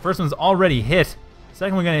 First one's already hit.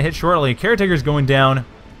 Second one going to hit shortly. Caretaker's going down.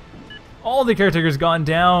 All the Caretakers gone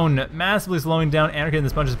down, massively slowing down Anarchid and the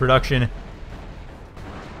Sponge's production.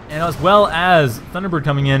 And as well as Thunderbird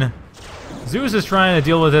coming in. Zeus is trying to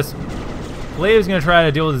deal with this. Glaive's going to try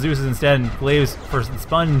to deal with the Zeus instead, and Glaive's for the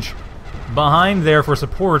Sponge behind there for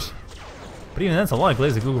support. But even that's a lot of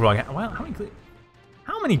Glaives that GoogleFrog has. Wow,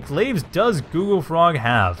 how many Glaives does GoogleFrog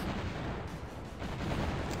have?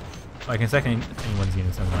 Oh, I can second anyone's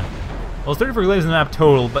units on that. Well, it's 34 Glaives in the map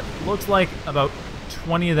total, but looks like about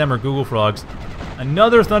 20 of them are GoogleFrogs.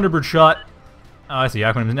 Another Thunderbird shot. Oh, I see.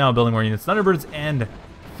 Aquanim is now building more units. Thunderbirds and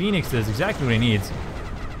Phoenixes, exactly what he needs.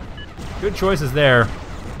 Good choices there.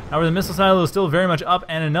 However, the missile silo is still very much up,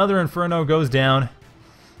 and another Inferno goes down.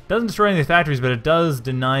 Doesn't destroy any of the factories, but it does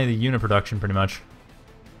deny the unit production pretty much.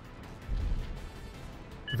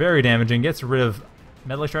 Very damaging. Gets rid of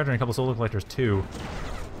metal extractor and a couple solar collectors too.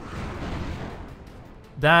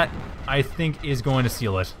 That, I think, is going to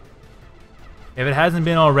seal it. If it hasn't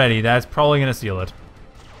been already, that's probably going to seal it.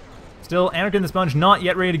 Still, Anarchid and the Sponge not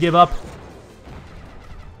yet ready to give up.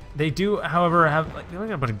 They do, however, have like, they've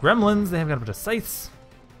got a bunch of gremlins. They have got a bunch of scythes.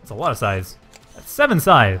 That's a lot of scythes. That's 7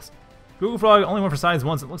 scythes. GoogleFrog only went for scythes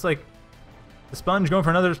once. It looks like the Sponge going for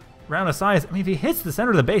another round of scythes. I mean, if he hits the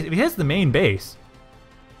center of the base, if he hits the main base,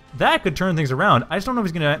 that could turn things around. I just don't know if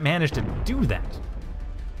he's going to manage to do that.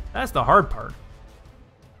 That's the hard part.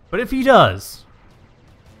 But if he does,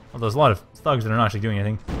 well, there's a lot of thugs that are not actually doing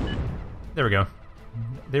anything. There we go.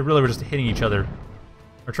 They really were just hitting each other,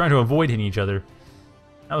 or trying to avoid hitting each other.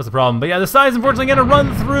 That was the problem. But yeah, the scythes unfortunately going to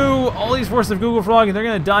run through all these forces of GoogleFrog, and they're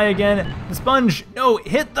going to die again. The Sponge, no,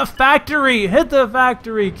 hit the factory! Hit the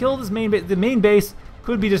factory! Kill this main base. The main base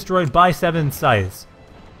could be destroyed by 7 scythes.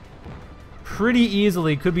 Pretty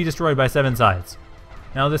easily could be destroyed by 7 scythes.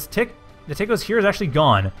 Now this tick, the Tickos here is actually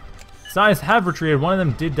gone. Scythes have retreated. One of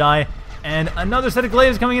them did die, and another set of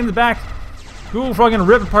glaives coming in the back. GoogleFrog going to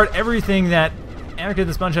rip apart everything that Anarchid and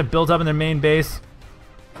the Sponge have built up in their main base.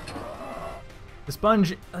 The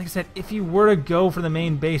Sponge, like I said, if he were to go for the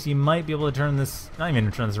main base, he might be able to turn this, not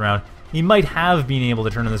even turn this around. He might have been able to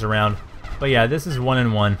turn this around. But yeah, this is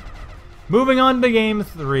 1-1. Moving on to game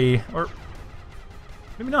 3, or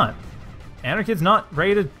maybe not. Anarchid's not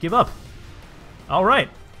ready to give up. All right.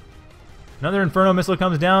 Another Inferno missile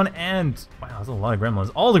comes down, and wow, that's a lot of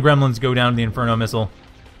gremlins. All the gremlins go down to the Inferno missile.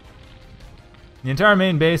 The entire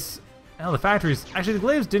main base. Well, the factories. Actually, the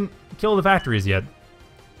glaives didn't kill the factories yet.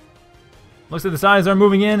 Looks like the scythes are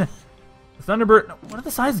moving in. The Thunderbird. What are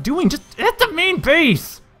the scythes doing? Just hit the main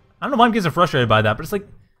base! I don't know why I'm getting so frustrated by that, but it's like,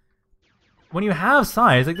 when you have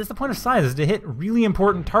scythes, like, that's the point of scythes, is to hit really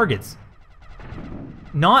important targets.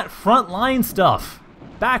 Not frontline stuff.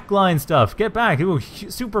 Backline stuff. Get back. Do a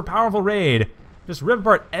super powerful raid. Just rip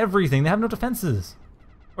apart everything. They have no defenses.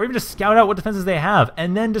 Or even just scout out what defenses they have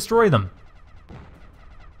and then destroy them.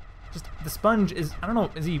 Just, the Sponge is, I don't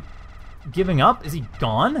know, is he giving up? Is he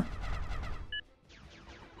gone?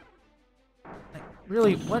 Like,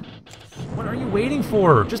 really, what are you waiting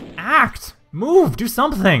for? Just act! Move! Do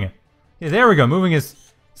something! Yeah, there we go, moving his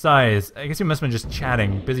scythes. I guess he must have been just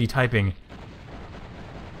chatting, busy typing.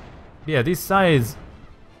 Yeah, these scythes,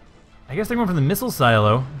 I guess they're going from the missile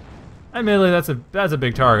silo. Admittedly, that's a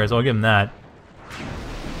big target, so I'll give him that.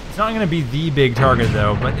 It's not going to be the big target,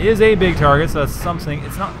 though, but it is a big target, so that's something.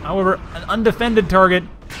 It's not, however, an undefended target.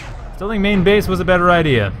 Still think main base was a better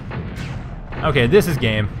idea. Okay, this is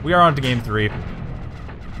game. We are on to game 3.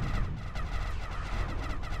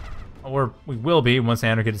 Or we will be once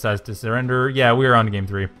Anarchid decides to surrender. Yeah, we are on to game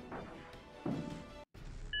 3.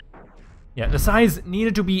 Yeah, the scythes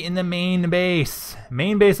needed to be in the main base.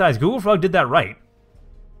 Main base scythes. GoogleFrog did that right.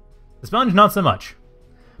 The Sponge, not so much.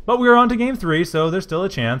 But we are on to game 3, so there's still a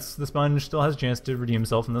chance. The Sponge still has a chance to redeem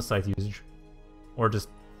himself from the scythe usage. Or just,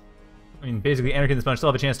 I mean, basically Anarchid and the Sponge still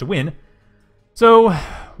have a chance to win. So,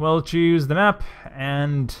 we'll choose the map,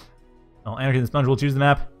 and, well, Anarchid and the Sponge will choose the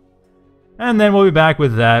map. And then we'll be back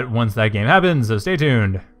with that once that game happens, so stay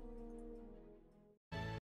tuned.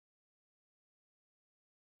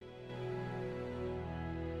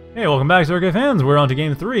 Hey, welcome back, Circuit fans. We're on to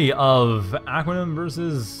game 3 of Aquanim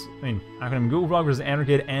GoogleFrog versus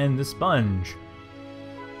Anarchid and the Sponge.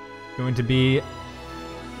 Going to be,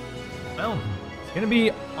 well, it's going to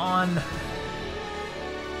be on, wait,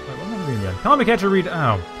 what am I going to be on? Comet Catcher Redux.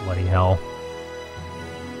 Oh, bloody hell.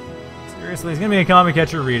 Seriously, it's going to be a Comet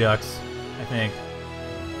Catcher Redux, I think.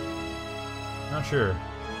 Not sure.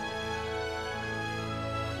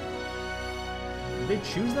 Did they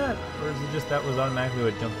choose that? Or is it just that was automatically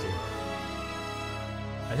what it jumped to?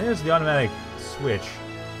 I think it's the automatic switch.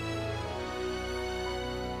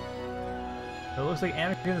 So it looks like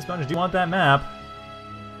Anarchid and the Sponge do want that map.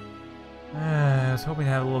 I was hoping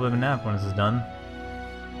to have a little bit of a nap when this is done.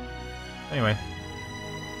 Anyway.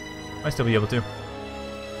 Might still be able to.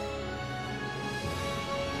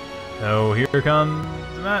 So here comes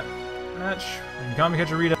the match. Comet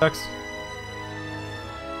Catcher Redux.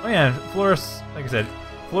 Oh yeah, Floris, like I said,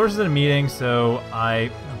 Floris is in a meeting, so I...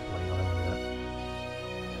 Oh, bloody hell, I don't do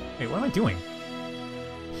that. Wait, what am I doing?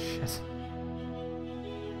 Shit.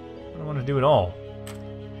 I don't want to do it all.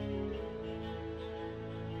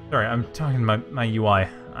 Sorry, I'm talking about my UI.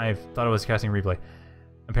 I thought I was casting replay.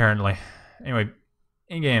 Apparently. Anyway,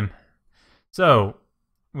 in-game. So,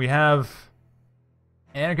 we have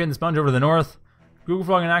Anarchid and the Sponge over to the north,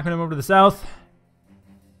 GoogleFrog and Aquanim over to the south.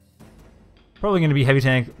 Probably going to be heavy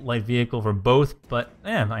tank, light vehicle for both, but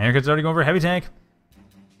yeah, Anarchid's already going for heavy tank.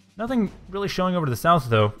 Nothing really showing over to the south,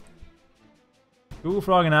 though.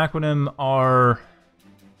 GoogleFrog and Aquanim are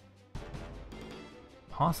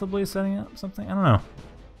possibly setting up something? I don't know.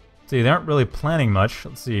 See, they aren't really planning much.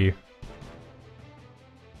 Let's see.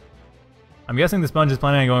 I'm guessing TheSponge is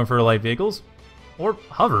planning on going for light vehicles. Or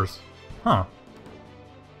hovers. Huh.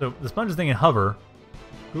 So TheSponge is thinking hover.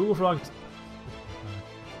 GoogleFrog...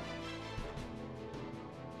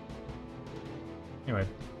 Anyway.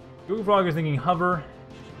 GoogleFrog is thinking hover.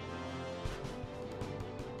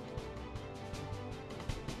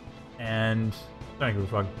 And... Sorry,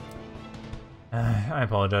 GoogleFrog. I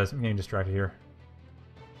apologize. I'm getting distracted here.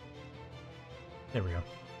 There we go.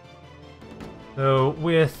 So,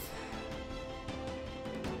 with...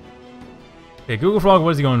 Okay, GoogleFrog,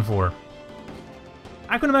 what is he going for?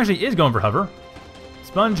 Aquanim actually is going for hover.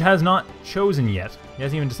 Sponge has not chosen yet. He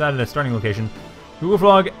hasn't even decided a starting location.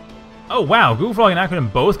 GoogleFrog... Oh, wow. GoogleFrog and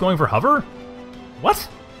Aquanim both going for hover? What?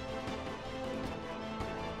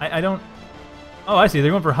 I don't... Oh, I see.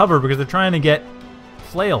 They're going for hover because they're trying to get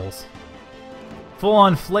flails.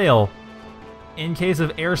 Full-on flail in case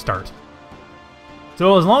of air start.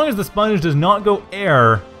 So as long as the Sponge does not go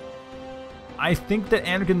air, I think that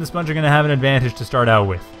Anarchid and the Sponge are going to have an advantage to start out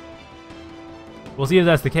with. We'll see if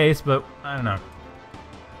that's the case, but I don't know.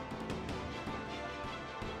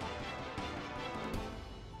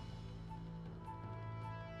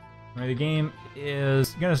 The game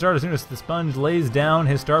is going to start as soon as the Sponge lays down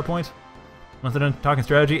his start point. Once they're done talking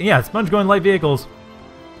strategy. Yeah, Sponge going light vehicles.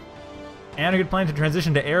 Anarchid planning to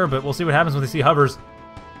transition to air, but we'll see what happens when they see hovers.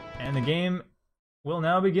 And the game will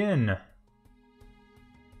now begin.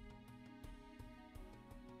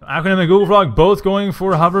 Aquanim and GoogleFrog both going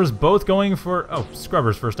for hovers, both going for... Oh,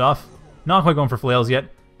 scrubbers first off. Not quite going for flails yet.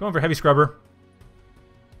 Going for heavy scrubber.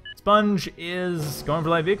 Sponge is going for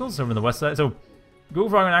light vehicles over on the west side. So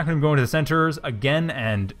GoogleFrog and Aquanim going to the centers again,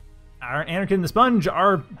 and Anarchid and the Sponge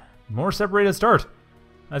are more separated at start.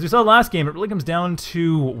 As we saw last game, it really comes down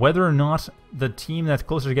to whether or not the team that's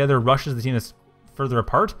closer together rushes the team that's further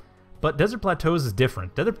apart. But Desert Plateaus is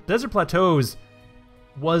different. Desert Plateaus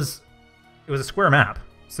was... It was a square map.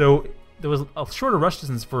 So there was a shorter rush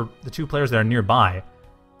distance for the two players that are nearby.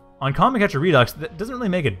 On Comet or Redux, that doesn't really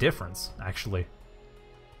make a difference, actually.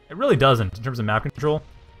 It really doesn't in terms of map control.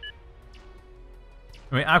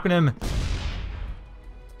 I mean, Aquanim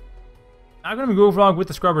and GoogleFrog with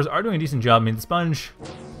the scrubbers are doing a decent job. I mean, the Sponge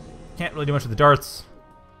can't really do much with the darts.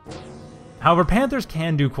 However, Panthers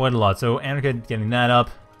can do quite a lot. So Anarchid getting that up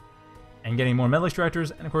and getting more metal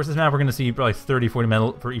extractors. And of course, this map we're going to see probably 30, 40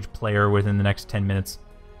 metal for each player within the next 10 minutes.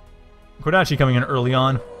 Kodachi coming in early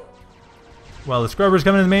on. While the scrubbers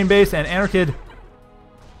coming in the main base, and Anarchid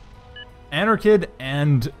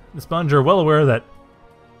and the Sponge are well aware that,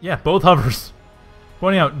 yeah, both hovers.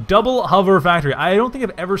 Pointing out, double hover factory. I don't think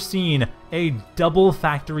I've ever seen a double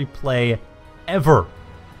factory play ever.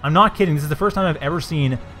 I'm not kidding. This is the first time I've ever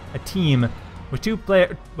seen a team with two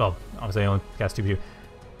players. Well, obviously I only cast 2v2.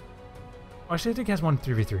 Actually, I did cast 1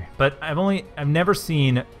 3v3. But I've never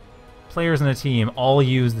seen players in a team all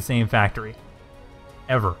use the same factory.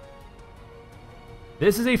 Ever.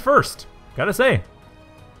 This is a first. Gotta say.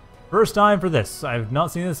 First time for this. I've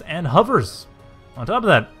not seen this. And hovers. On top of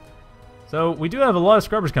that. So we do have a lot of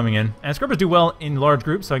scrubbers coming in. And scrubbers do well in large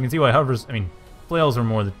groups, so I can see why hovers... I mean, flails are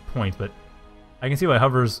more the point, but I can see why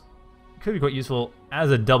hovers could be quite useful as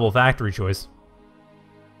a double factory choice.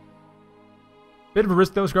 Bit of a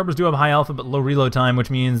risk though. Scrubbers do have high alpha but low reload time, which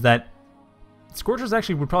means that Scorchers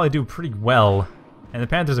actually would probably do pretty well. And the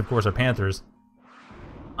Panthers, of course, are Panthers.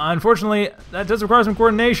 Unfortunately, that does require some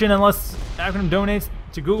coordination unless Aquanim donates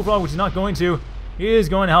to GoogleFrog, which is not going to. He is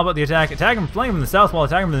going to help out the attack. Attack him, flank him from the south while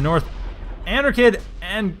attacking him from the north. Anarchid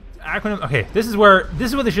and Aquanim... Okay, this is what they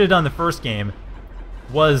should have done the first game.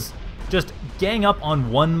 Was just gang up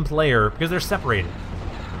on one player because they're separated.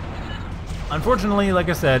 Unfortunately, like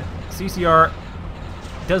I said, CCR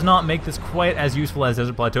does not make this quite as useful as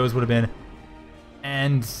Desert Plateaus would have been.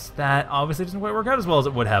 And that obviously doesn't quite work out as well as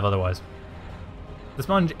it would have otherwise. The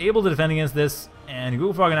Sponge able to defend against this, and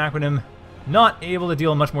GoogleFrog and Aquanim not able to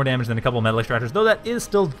deal much more damage than a couple of metal extractors, though that is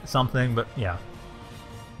still something, but yeah.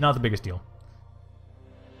 Not the biggest deal.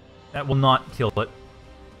 That will not kill it.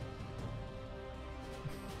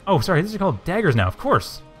 Oh, sorry, these are called daggers now, of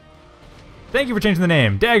course. Thank you for changing the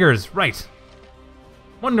name. Daggers, right.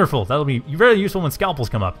 Wonderful. That'll be very useful when scalpels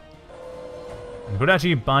come up. And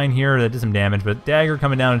Kodachi bind here, that did some damage, but dagger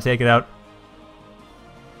coming down to take it out.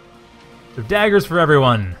 So daggers for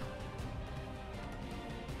everyone.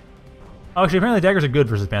 Oh, actually, apparently daggers are good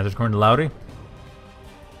versus Panthers, according to Loudy.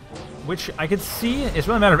 Which I could see. It's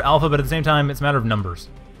really a matter of alpha, but at the same time, it's a matter of numbers.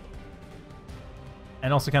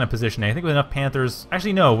 And also kind of positioning. I think with enough Panthers...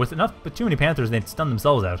 Actually, no. With too many Panthers, they'd stun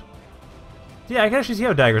themselves out. So yeah, I can actually see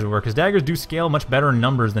how daggers work, because daggers do scale much better in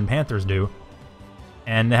numbers than Panthers do.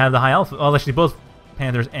 And they have the high alpha. Well, actually, both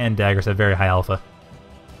Panthers and daggers have very high alpha.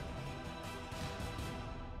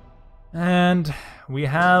 And we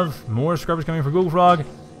have more scrubbers coming for GoogleFrog.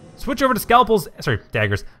 Switch over to scalpels. Sorry,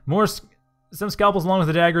 daggers. Some scalpels along with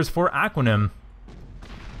the daggers for Aquanim.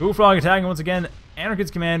 GoogleFrog attacking once again.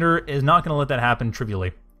 Anarchid's commander is not going to let that happen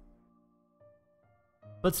trivially.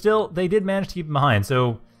 But still, they did manage to keep him behind.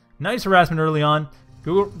 So, nice harassment early on.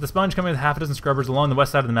 TheSponge coming with half a dozen scrubbers along the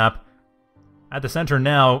west side of the map. At the center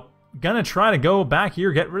now. Gonna try to go back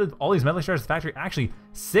here, get rid of all these metal extractors at the factory. Actually,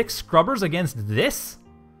 6 scrubbers against this?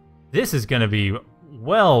 This is gonna be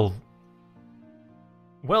well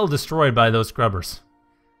destroyed by those scrubbers.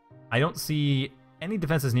 I don't see any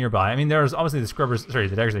defenses nearby. I mean, there's obviously the scrubbers. Sorry,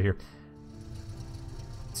 the daggers are here.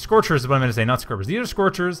 Scorchers is what I meant to say, not scrubbers. These are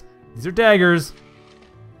scorchers, these are daggers,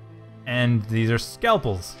 and these are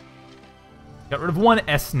scalpels. Got rid of one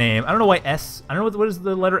S name. I don't know why S. I don't know what is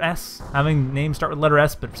the letter S. Having names start with letter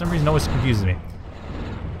S, but for some reason it always confuses me.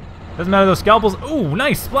 Doesn't matter, those scalpels. Ooh,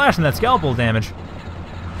 nice splash in that scalpel damage.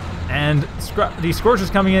 And these scorchers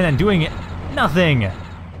coming in and doing nothing.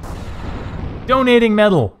 Donating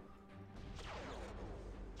metal.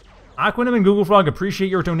 Aquanim and GoogleFrog appreciate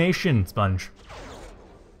your donation, Sponge.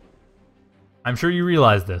 I'm sure you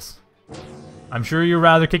realize this. I'm sure you're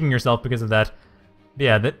rather kicking yourself because of that. But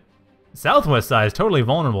yeah, that southwest side is totally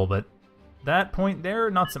vulnerable, but that point there,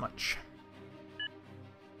 not so much.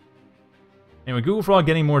 Anyway, GoogleFrog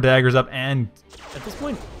getting more daggers up, and at this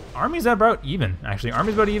point, Army's about even. Actually,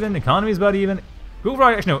 Army's about even, Economy's about even.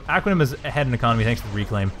 GoogleFrog, actually no, Aquanim is ahead in Economy thanks to the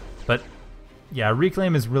Reclaim. But yeah,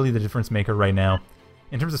 Reclaim is really the difference maker right now.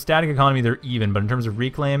 In terms of static economy, they're even, but in terms of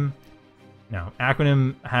Reclaim, no.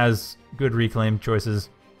 Aquanim has good Reclaim choices.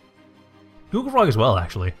 GoogleFrog as well,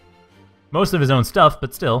 actually. Most of his own stuff,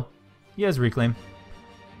 but still, he has Reclaim.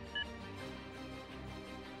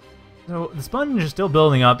 So the Sponge is still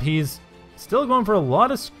building up. He's still going for a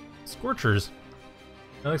lot of Scorchers.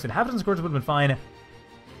 Like I said, half a dozen Scorchers would have been fine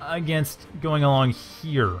against going along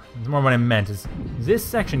here. That's more what I meant, is this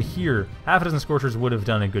section here, half a dozen Scorchers would have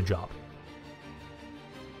done a good job.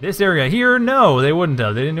 This area here, no, they wouldn't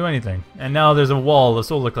have. They didn't do anything. And now there's a wall of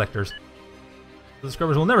solar collectors. The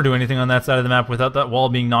scrubbers will never do anything on that side of the map without that wall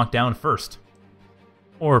being knocked down first.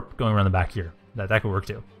 Or going around the back here. That could work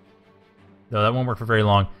too. Though that won't work for very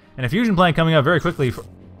long. And a fusion plant coming up very quickly for...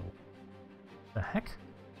 The heck?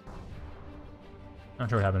 Not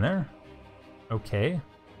sure what happened there. Okay.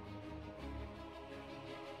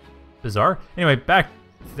 Bizarre. Anyway, back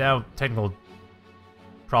now, technical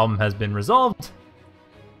problem has been resolved.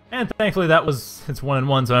 And thankfully it's 1-1, so I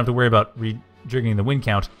don't have to worry about rejigging the win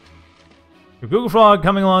count. GoogleFrog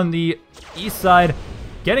coming along the east side,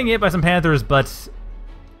 getting hit by some Panthers, but...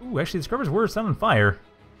 Ooh, actually the scrubbers were set on fire.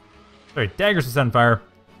 Sorry, daggers were set on fire.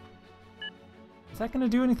 Is that going to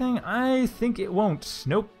do anything? I think it won't.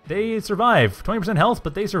 Nope, they survive. 20% health,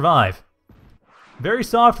 but they survive. Very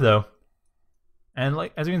soft, though. And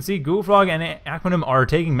like as you can see, GoogleFrog and Aquanim are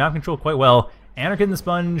taking map control quite well. Anarchid and the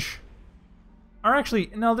Sponge are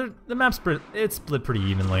actually... No, the map's it's split pretty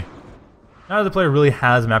evenly. Neither player really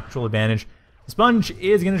has map control advantage. The Sponge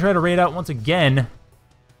is going to try to raid out once again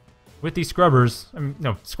with these scrubbers. I mean,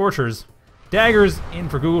 no, Scorchers. Daggers in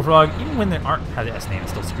for GoogleFrog, even when they aren't... How the S name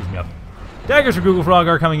still screws me up. Daggers for GoogleFrog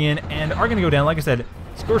are coming in and are going to go down. Like I said,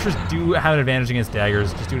 Scorchers do have an advantage against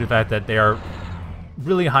daggers, just due to the fact that they are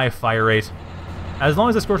really high fire rate. As long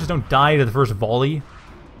as the Scorchers don't die to the first volley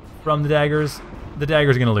from the daggers are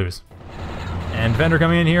going to lose. And Vendor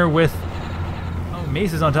coming in here with... Oh,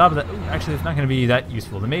 Mace is on top of that. Ooh, actually, it's not going to be that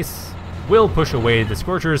useful. The Mace will push away the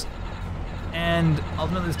Scorchers. And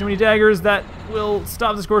ultimately, there's too many daggers that will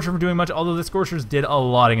stop the Scorcher from doing much, although the Scorchers did a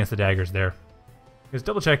lot against the daggers there. Because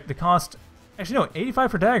double check, the cost... Actually, no,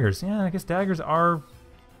 85 for daggers. Yeah, I guess daggers are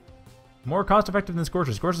more cost-effective than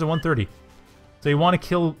Scorchers. Scorchers are 130. So you want to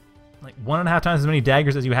kill like 1.5 times as many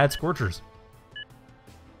daggers as you had Scorchers.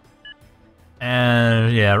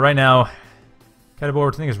 And yeah, right now,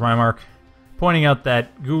 Cataboard, I think it's Rymark, pointing out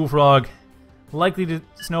that GoogleFrog likely to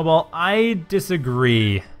snowball. I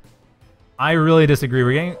disagree. I really disagree.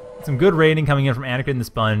 We're getting some good rating coming in from Anarchid and the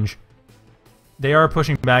Sponge. They are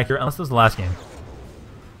pushing back here, unless this was the last game.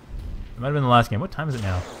 It might have been the last game. What time is it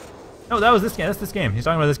now? Oh, that was this game. That's this game. He's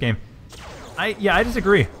talking about this game. Yeah, I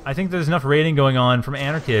disagree. I think there's enough rating going on from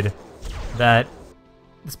Anarchid that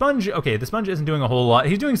the Sponge... Okay, the Sponge isn't doing a whole lot.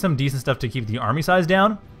 He's doing some decent stuff to keep the army size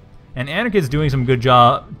down, and Anarchid's doing a good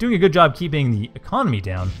job keeping the economy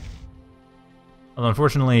down. Although,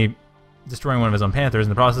 unfortunately, destroying one of his own Panthers in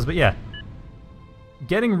the process. But yeah,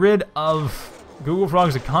 getting rid of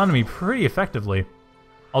GoogleFrog's economy pretty effectively.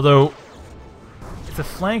 Although, it's a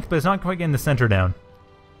flank, but it's not quite getting the center down.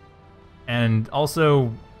 And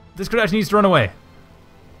also, this Crash needs to run away.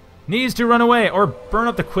 Needs to run away, or burn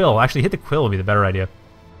up the quill. Actually, hit the quill would be the better idea.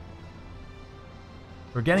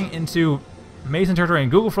 We're getting into Mason territory,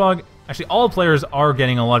 and GoogleFrog, actually all players are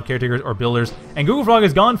getting a lot of caretakers or builders, and GoogleFrog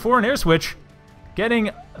has gone for an air switch, getting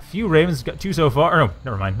a few Ravens, got 2 so far. Or no,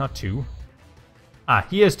 never mind, not 2.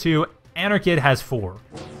 He has 2, Anarchid has 4.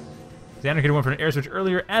 The Anarchid went for an air switch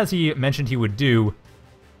earlier, as he mentioned he would do.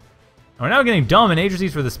 And we're now getting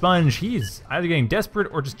Dominatrices for the Sponge. He's either getting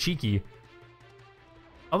desperate or just cheeky.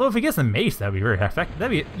 Although if he gets the mace, that would be very effective. That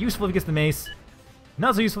would be useful if he gets the mace.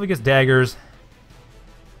 Not so useful if he gets daggers.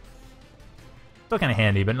 Still kind of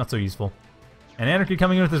handy, but not so useful. And Anarchy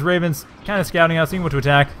coming in with his Ravens, kind of scouting out, seeing what to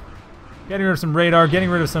attack. Getting rid of some radar, getting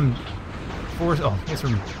rid of some force. Oh, I guess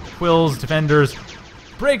from quills, defenders.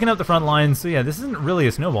 Breaking up the front lines. So yeah, this isn't really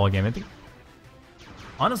a snowball game. I think,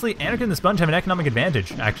 honestly, Anarchy and the Sponge have an economic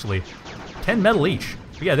advantage, actually. 10 metal each.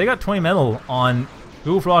 But yeah, they got 20 metal on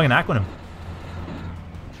GoogleFrog and Aquanim.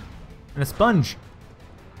 And the Sponge,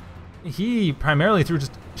 he primarily through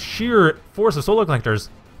just sheer force of Solar Collectors.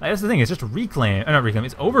 That's the thing, it's just Reclaim, not Reclaim,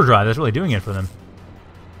 it's Overdrive that's really doing it for them.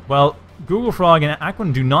 Well, GoogleFrog and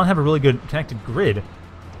Aquanim do not have a really good connected grid.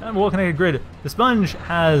 Not a well-connected grid. The Sponge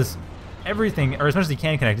has everything, or as much as he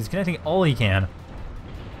can connect. He's connecting all he can.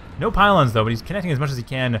 No pylons though, but he's connecting as much as he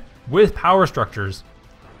can with power structures.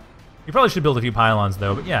 He probably should build a few pylons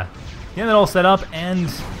though, but yeah. Getting that all set up,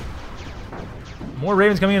 and more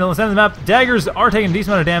Ravens coming in on the center of the map. Daggers are taking a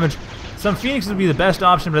decent amount of damage. Some Phoenixes would be the best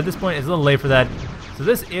option, but at this point it's a little late for that. So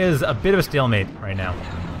this is a bit of a stalemate right now.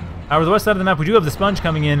 However, the west side of the map, we do have the Sponge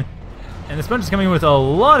coming in. And the Sponge is coming in with a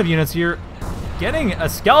lot of units here. Getting a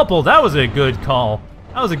Scalpel, that was a good call.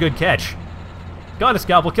 That was a good catch. Got a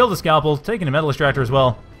Scalpel, killed the Scalpel, taking a Metal Extractor as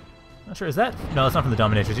well. Not sure, is that? No, that's not from the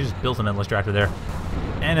Dominatrix, he just built a Metal Extractor there.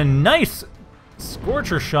 And a nice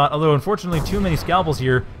Scorcher shot, although unfortunately too many Scalpels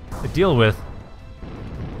here to deal with.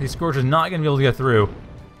 These Scorchers not going to be able to get through.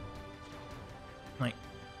 Like,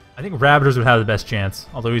 I think Raptors would have the best chance,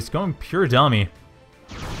 although he's going pure dummy.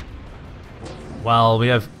 While we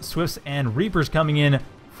have Swifts and Reapers coming in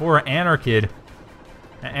for Anarchid.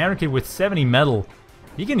 Anarchid with 70 metal.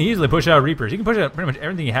 He can easily push out Reapers. He can push out pretty much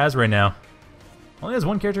everything he has right now. Only has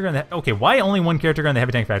one character on the... Okay, why only one caretaker on the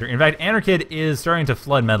Heavy Tank Factory? In fact, Anarchid is starting to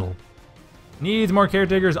flood metal. Needs more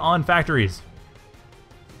caretakers on factories.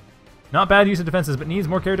 Not bad use of defenses, but needs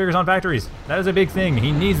more caretakers on factories. That is a big thing.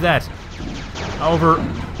 He needs that. However,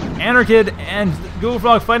 Anarchid and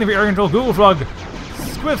GoogleFrog fighting for air control. GoogleFrog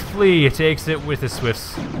swiftly takes it with his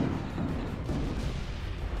Swifts.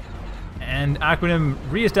 And Aquanim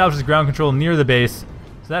reestablishes ground control near the base.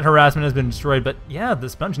 So that harassment has been destroyed. But yeah, the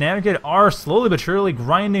Sponge and Anarchid are slowly but surely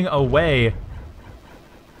grinding away.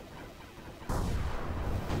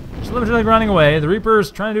 Slowly but surely grinding away. The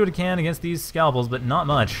Reaper's trying to do what it can against these Scalpels, but not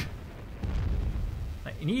much.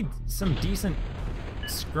 You need some decent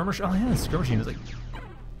skirmish. Oh yeah, skirmish units. Like,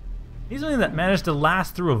 need something that managed to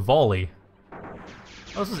last through a volley.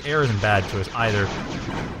 Oh, this air isn't bad choice either.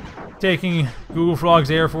 Taking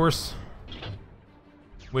GoogleFrog's Air Force,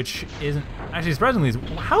 which isn't actually surprisingly.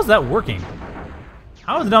 How's that working?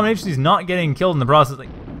 How is the Dominatrix not getting killed in the process? Like,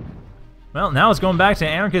 well, now it's going back to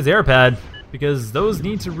Anarchid's air pad because those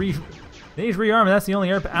need to rearm, and that's the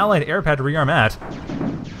only allied air pad to rearm at.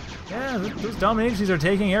 Yeah, those Dominatrixes are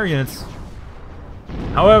taking air units.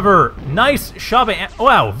 However, nice shot by...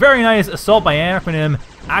 Wow, very nice assault by Aquanim.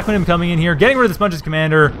 Aquanim coming in here, getting rid of the Sponge's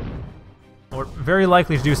commander. Or very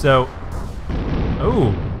likely to do so.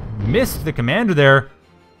 Oh, missed the commander there.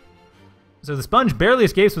 So the Sponge barely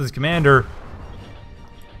escapes with his commander.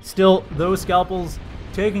 Still, those Scalpels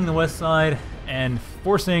taking the west side and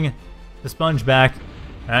forcing the Sponge back.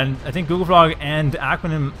 And I think GoogleFrog and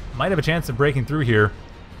Aquanim might have a chance of breaking through here.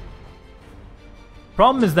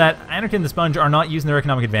 Problem is that Anarchid and the Sponge are not using their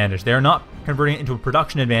economic advantage. They are not converting it into a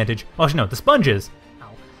production advantage. Well, actually, no, the Sponge is.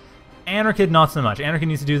 Anarchid, not so much. Anarchid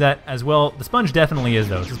needs to do that as well. The Sponge definitely is,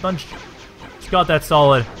 though. The Sponge has got that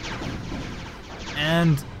solid.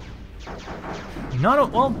 And not a,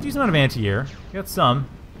 well, decent amount of anti-air. Got some.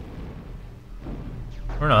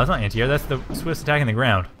 Or no, that's not anti-air. That's the Swiss attacking the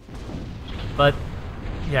ground. But,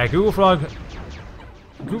 yeah, GoogleFrog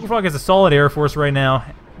has a solid air force right now.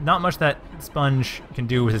 Not much that Sponge can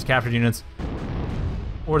do with his captured units,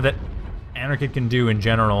 or that Anarchid can do in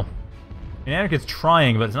general. And Anarchid's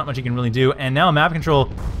trying, but there's not much he can really do. And now map control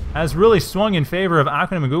has really swung in favor of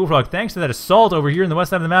Aquanim and GoogleFrog thanks to that assault over here in the west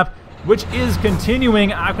side of the map, which is continuing.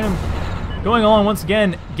 Aquanim going along once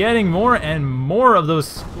again, getting more and more of those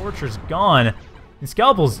Scorchers gone. And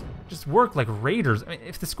Scalpels just work like raiders. I mean,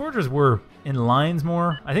 if the Scorchers were in lines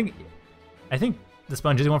more, I think the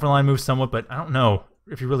Sponge is going for line moves somewhat, but I don't know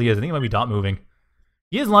if he really is. I think he might be dot moving.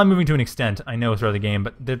 He is line moving to an extent, I know, throughout the game,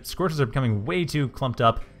 but the Scorchers are becoming way too clumped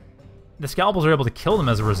up. The Scalpels are able to kill them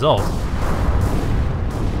as a result.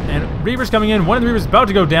 And Reapers coming in. One of the Reapers is about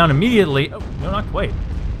to go down immediately. Oh, no, not quite.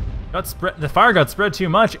 The fire got spread too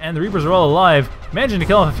much, and the Reapers are all alive, managing to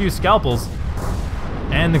kill off a few Scalpels.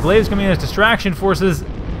 And the Glaives coming in as distraction forces,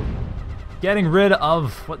 getting rid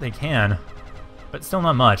of what they can, but still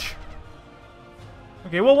not much.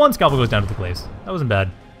 Okay, well, one Scalpel goes down to the Glaives. That wasn't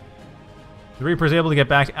bad. The Reaper is able to get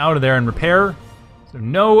back out of there and repair. So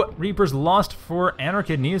no Reapers lost for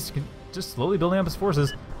Anarchid. Needs just slowly building up his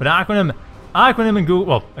forces. But Aquanim and Google...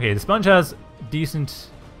 Well, okay, the Sponge has decent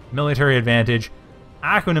military advantage.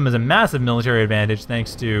 Aquanim has a massive military advantage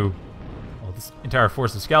thanks to, well, this entire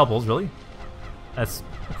force of Scalpels, really. That's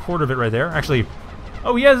a quarter of it right there. Actually,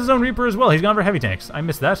 oh, he has his own Reaper as well. He's gone for heavy tanks. I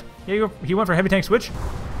missed that. Yeah, he went for heavy tank switch.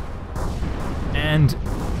 And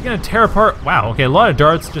he's going to tear apart... Wow, okay, a lot of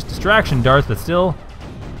darts, just distraction darts, but still...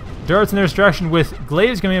 Darts and their distraction with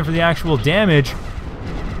Glaives coming in for the actual damage.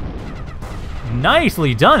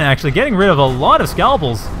 Nicely done, actually, getting rid of a lot of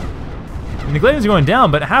Scalpels. I mean, the Glaives are going down,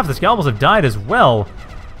 but half the Scalpels have died as well.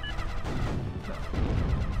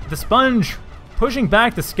 The Sponge pushing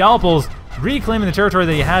back the Scalpels, reclaiming the territory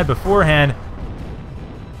that he had beforehand.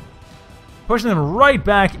 Pushing them right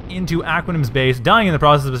back into Aquanim's base, dying in the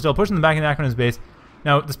process, but still pushing them back into Aquanim's base.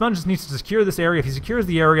 Now, the Sponge just needs to secure this area. If he secures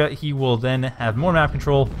the area, he will then have more map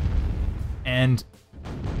control. And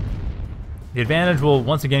the advantage will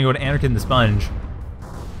once again go to Anarchid and the Sponge.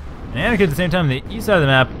 And Anarchid, at the same time, on the east side of the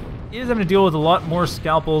map, is having to deal with a lot more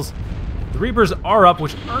Scalpels. The Reapers are up,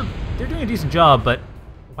 which are... They're doing a decent job, but...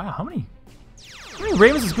 Wow, how many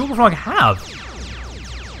Ravens does GoogleFrog have?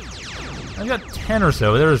 I've got 10 or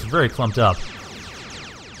so. They're just very clumped up.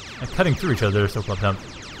 And cutting through each other, they're so clumped up.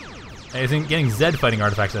 I think getting Zed fighting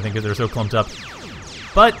artifacts, I think, because they're so clumped up.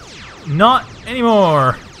 But not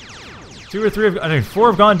anymore. 2 or 3, I think 4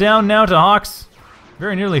 have gone down now to Hawks.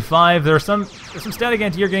 Very nearly 5. There's some static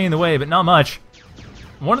anti-air getting in the way, but not much.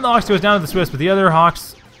 One of the Hawks goes down to the Swifts, but the other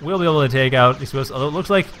Hawks will be able to take out the Swifts. Although it looks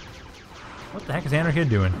like... What the heck is Anarchid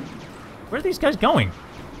doing? Where are these guys going?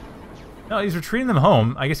 No, he's retreating them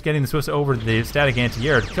home. I guess getting the Swifts over to the static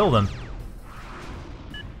anti-air to kill them.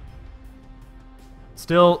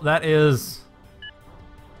 Still, that is...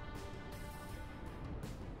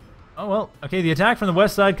 Oh, well. Okay, the attack from the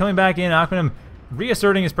west side coming back in. Aquanim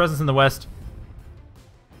reasserting his presence in the west.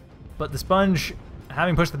 But the Sponge,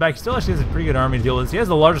 having pushed the back, still actually has a pretty good army to deal with. He has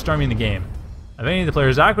the largest army in the game of any of the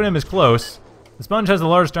players. Aquanim is close. The Sponge has the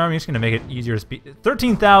largest army. He's going to make it easier to speed.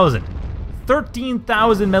 13,000.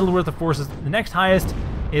 13,000 metal worth of forces. The next highest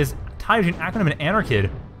is tied between Aquanim and Anarchid.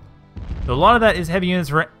 So a lot of that is heavy units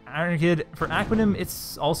for Anarchid. For Aquanim,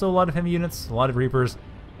 it's also a lot of heavy units, a lot of Reapers,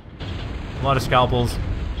 a lot of Scalpels.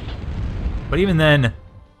 But even then,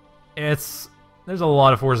 there's a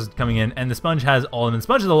lot of forces coming in, and the Sponge has all of them. The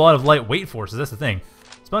Sponge has a lot of lightweight forces. That's the thing.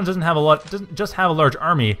 Sponge doesn't just have a large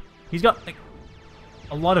army. He's got like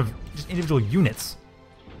a lot of just individual units.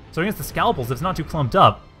 So against the Scalpels, if it's not too clumped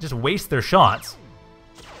up, just waste their shots.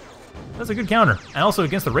 That's a good counter. And also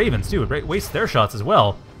against the Ravens too, it wastes their shots as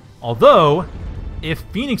well. Although, if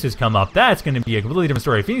Phoenixes come up, that's going to be a completely different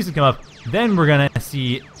story. If Phoenixes come up, then we're going to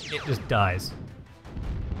see it just dies.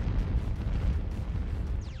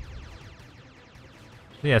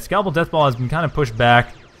 So yeah, Scalpel Deathball has been kind of pushed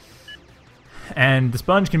back. And the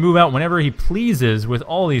Sponge can move out whenever he pleases with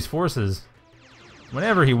all these forces.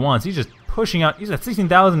 Whenever he wants. He's just pushing out. He's at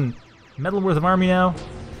 16,000 metal worth of army now.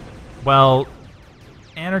 While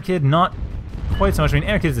Anarchid, not quite so much. I mean,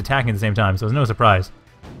 Anarchid is attacking at the same time, so it's no surprise.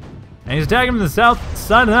 And he's attacking from the south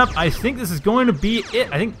side of the map. I think this is going to be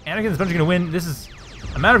it. I think Anarchid and the Sponge are going to win. This is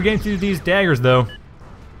a matter of getting through these daggers, though.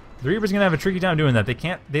 The Reaper's going to have a tricky time doing that.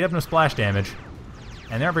 They have no splash damage.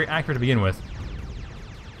 And they're not very accurate to begin with.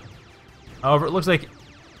 However, it looks like,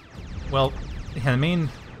 well, yeah, the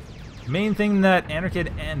main thing that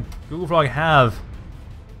Anarchid and GoogleFrog have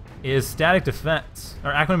is static defense.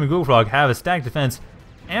 Or Aquanim and GoogleFrog have a static defense.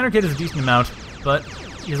 Anarchid is a decent amount, but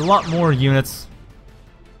he has a lot more units.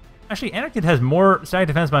 Actually, Anarchid has more static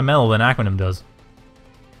defense by metal than Aquanim does.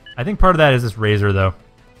 I think part of that is this Razor, though.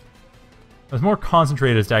 It was more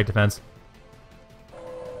concentrated static defense.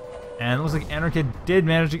 And it looks like Anarchid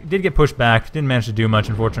did get pushed back. Didn't manage to do much,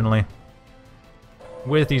 unfortunately,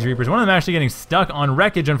 with these Reapers. One of them actually getting stuck on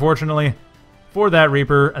wreckage, unfortunately, for that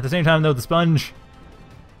Reaper. At the same time, though, the Sponge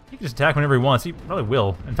He can just attack whenever he wants. He probably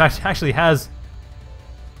will. In fact, actually has...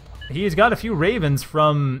 He's got a few ravens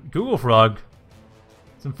from GoogleFrog.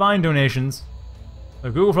 Some fine donations.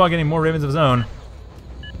 So GoogleFrog getting more ravens of his own.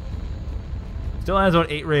 Still has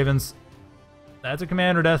about 8 ravens. That's a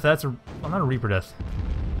commander death. That's a... Well, not a reaper death.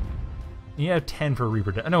 You have 10 for a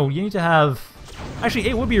reaper death. No, you need to have... Actually,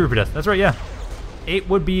 8 would be a reaper death. That's right, yeah. 8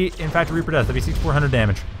 would be, in fact, a reaper death. That'd be 6,400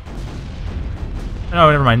 damage. No,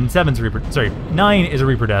 never mind. 7's a reaper... Sorry, 9 is a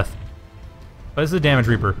reaper death. But this is a damage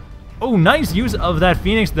reaper. Oh, nice use of that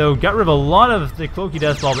Phoenix, though. Got rid of a lot of the Cloaky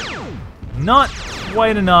Death Ball, but not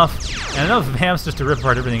quite enough. And enough of Hamps just to rip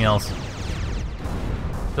apart everything else.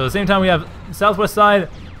 So at the same time, we have southwest side.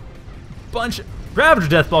 Bunch... Ravager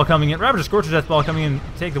Death Ball coming in. Ravager Scorcher Death Ball coming in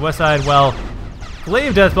to take the west side. Well,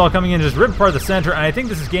 Glaive Death Ball coming in to just rip apart the center. And I think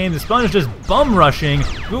this is game. The Sponge just bum rushing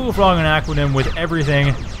GoogleFrog and Aquanim with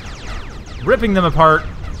everything. Ripping them apart.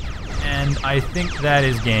 And I think that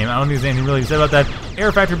is game. I don't think there's anything really to say about that.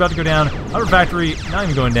 Air Factory about to go down. Hover Factory not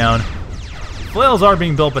even going down. Flails are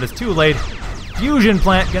being built, but it's too late. Fusion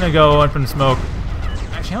Plant gonna go up from the smoke.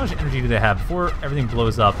 Actually, how much energy do they have before everything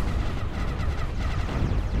blows up?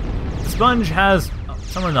 The Sponge has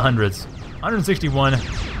somewhere in the hundreds. 161.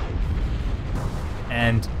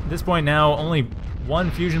 And at this point now, only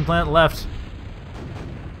 1 Fusion Plant left.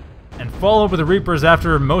 And follow up with the Reapers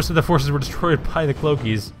after most of the forces were destroyed by the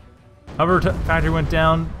Cloakies. Hover Factory went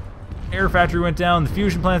down. Air Factory went down. The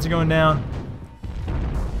Fusion Plants are going down.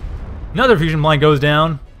 Another Fusion Plant goes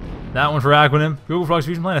down. That one for Aquanim. GoogleFrog's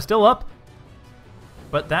Fusion Plant is still up.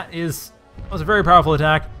 But that was a very powerful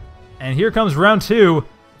attack. And here comes round 2.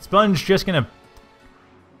 Sponge just gonna...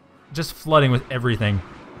 Just flooding with everything.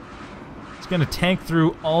 It's gonna tank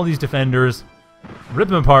through all these defenders. Rip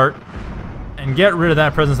them apart. And get rid of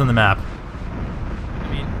that presence on the map.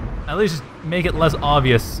 I mean, at least just make it less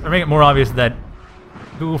obvious, or make it more obvious that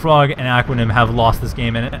GoogleFrog and Aquanim have lost this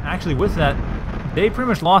game. And actually with that, they pretty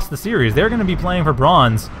much lost the series. They're going to be playing for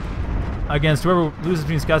bronze against whoever loses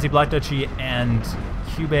between Scotty Black Duchy and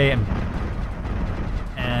Cube and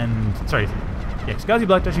sorry, yeah, Scotty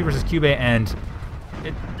Black Duchy versus Cube and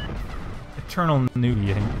Eternal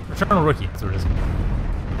Newbie, I think. Eternal Rookie, that's what it is.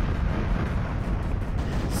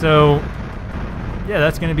 So yeah,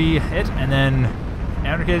 that's going to be it. And then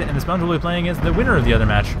Anarchid and the Sponge will be playing against the winner of the other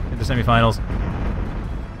match in the semifinals.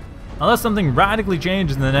 Unless something radically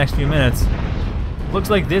changes in the next few minutes, looks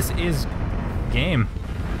like this is game.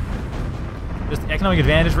 Just the economic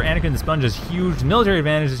advantage for Anarchid and the Sponge is huge. The military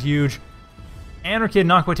advantage is huge. Anarchid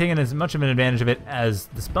not quite taking as much of an advantage of it as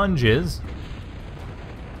the Sponge is.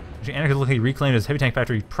 Actually, Anarchid looked like he reclaimed his heavy tank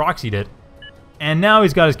factory, proxied it, and now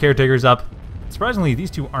he's got his caretakers up. Surprisingly, these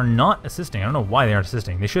two are not assisting. I don't know why they aren't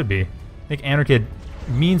assisting. They should be. I think Anarchid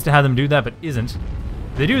means to have them do that, but isn't.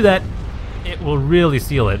 If they do that, it will really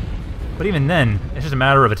seal it. But even then, it's just a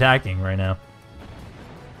matter of attacking right now.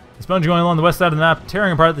 The Sponge going along the west side of the map,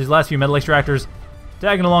 tearing apart these last few metal extractors,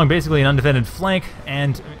 tagging along basically an undefended flank,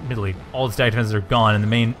 and admittedly, all the static defenses are gone, and the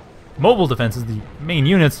main mobile defenses, the main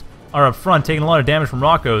units, are up front, taking a lot of damage from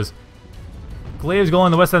Rockos. Glaives go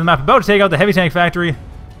along the west side of the map, about to take out the heavy tank factory.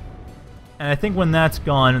 And I think when that's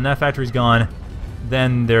gone, and that factory's gone,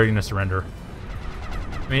 then they're going to surrender.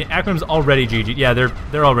 I mean, Aquanim's already GG. Yeah,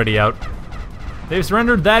 they're already out. They've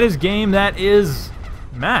surrendered. That is game. That is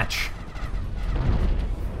match.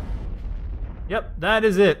 Yep, that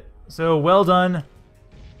is it. So well done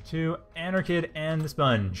to Anarchid and the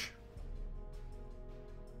Sponge.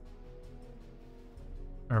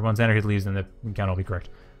 Or once Anarchid leaves, then the count will be correct.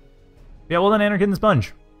 Yeah, well done, Anarchid and the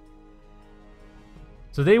Sponge.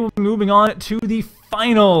 So they will be moving on to the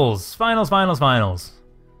finals. Finals.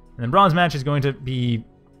 And then bronze match is going to be...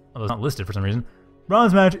 Although it's not listed for some reason.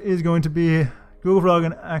 Bronze match is going to be GoogleFrog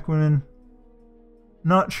and Aquanim.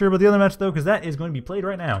 Not sure about the other match, though, because that is going to be played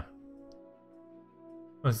right now.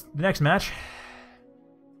 What's the next match?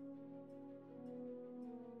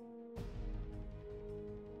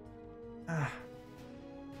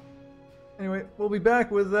 Anyway, we'll be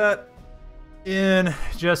back with that in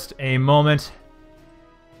just a moment.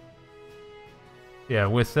 Yeah,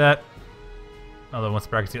 with that, although once the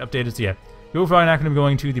brackets get updated, so yeah. GoogleFrog and Aquanim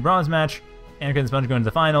going to the bronze match, Anarchid and Sponge going to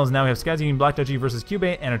the finals. Now we have Skyzy and Black Duchy versus Cube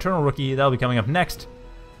and Eternal Rookie. That'll be coming up next.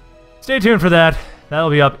 Stay tuned for that. That'll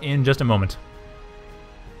be up in just a moment.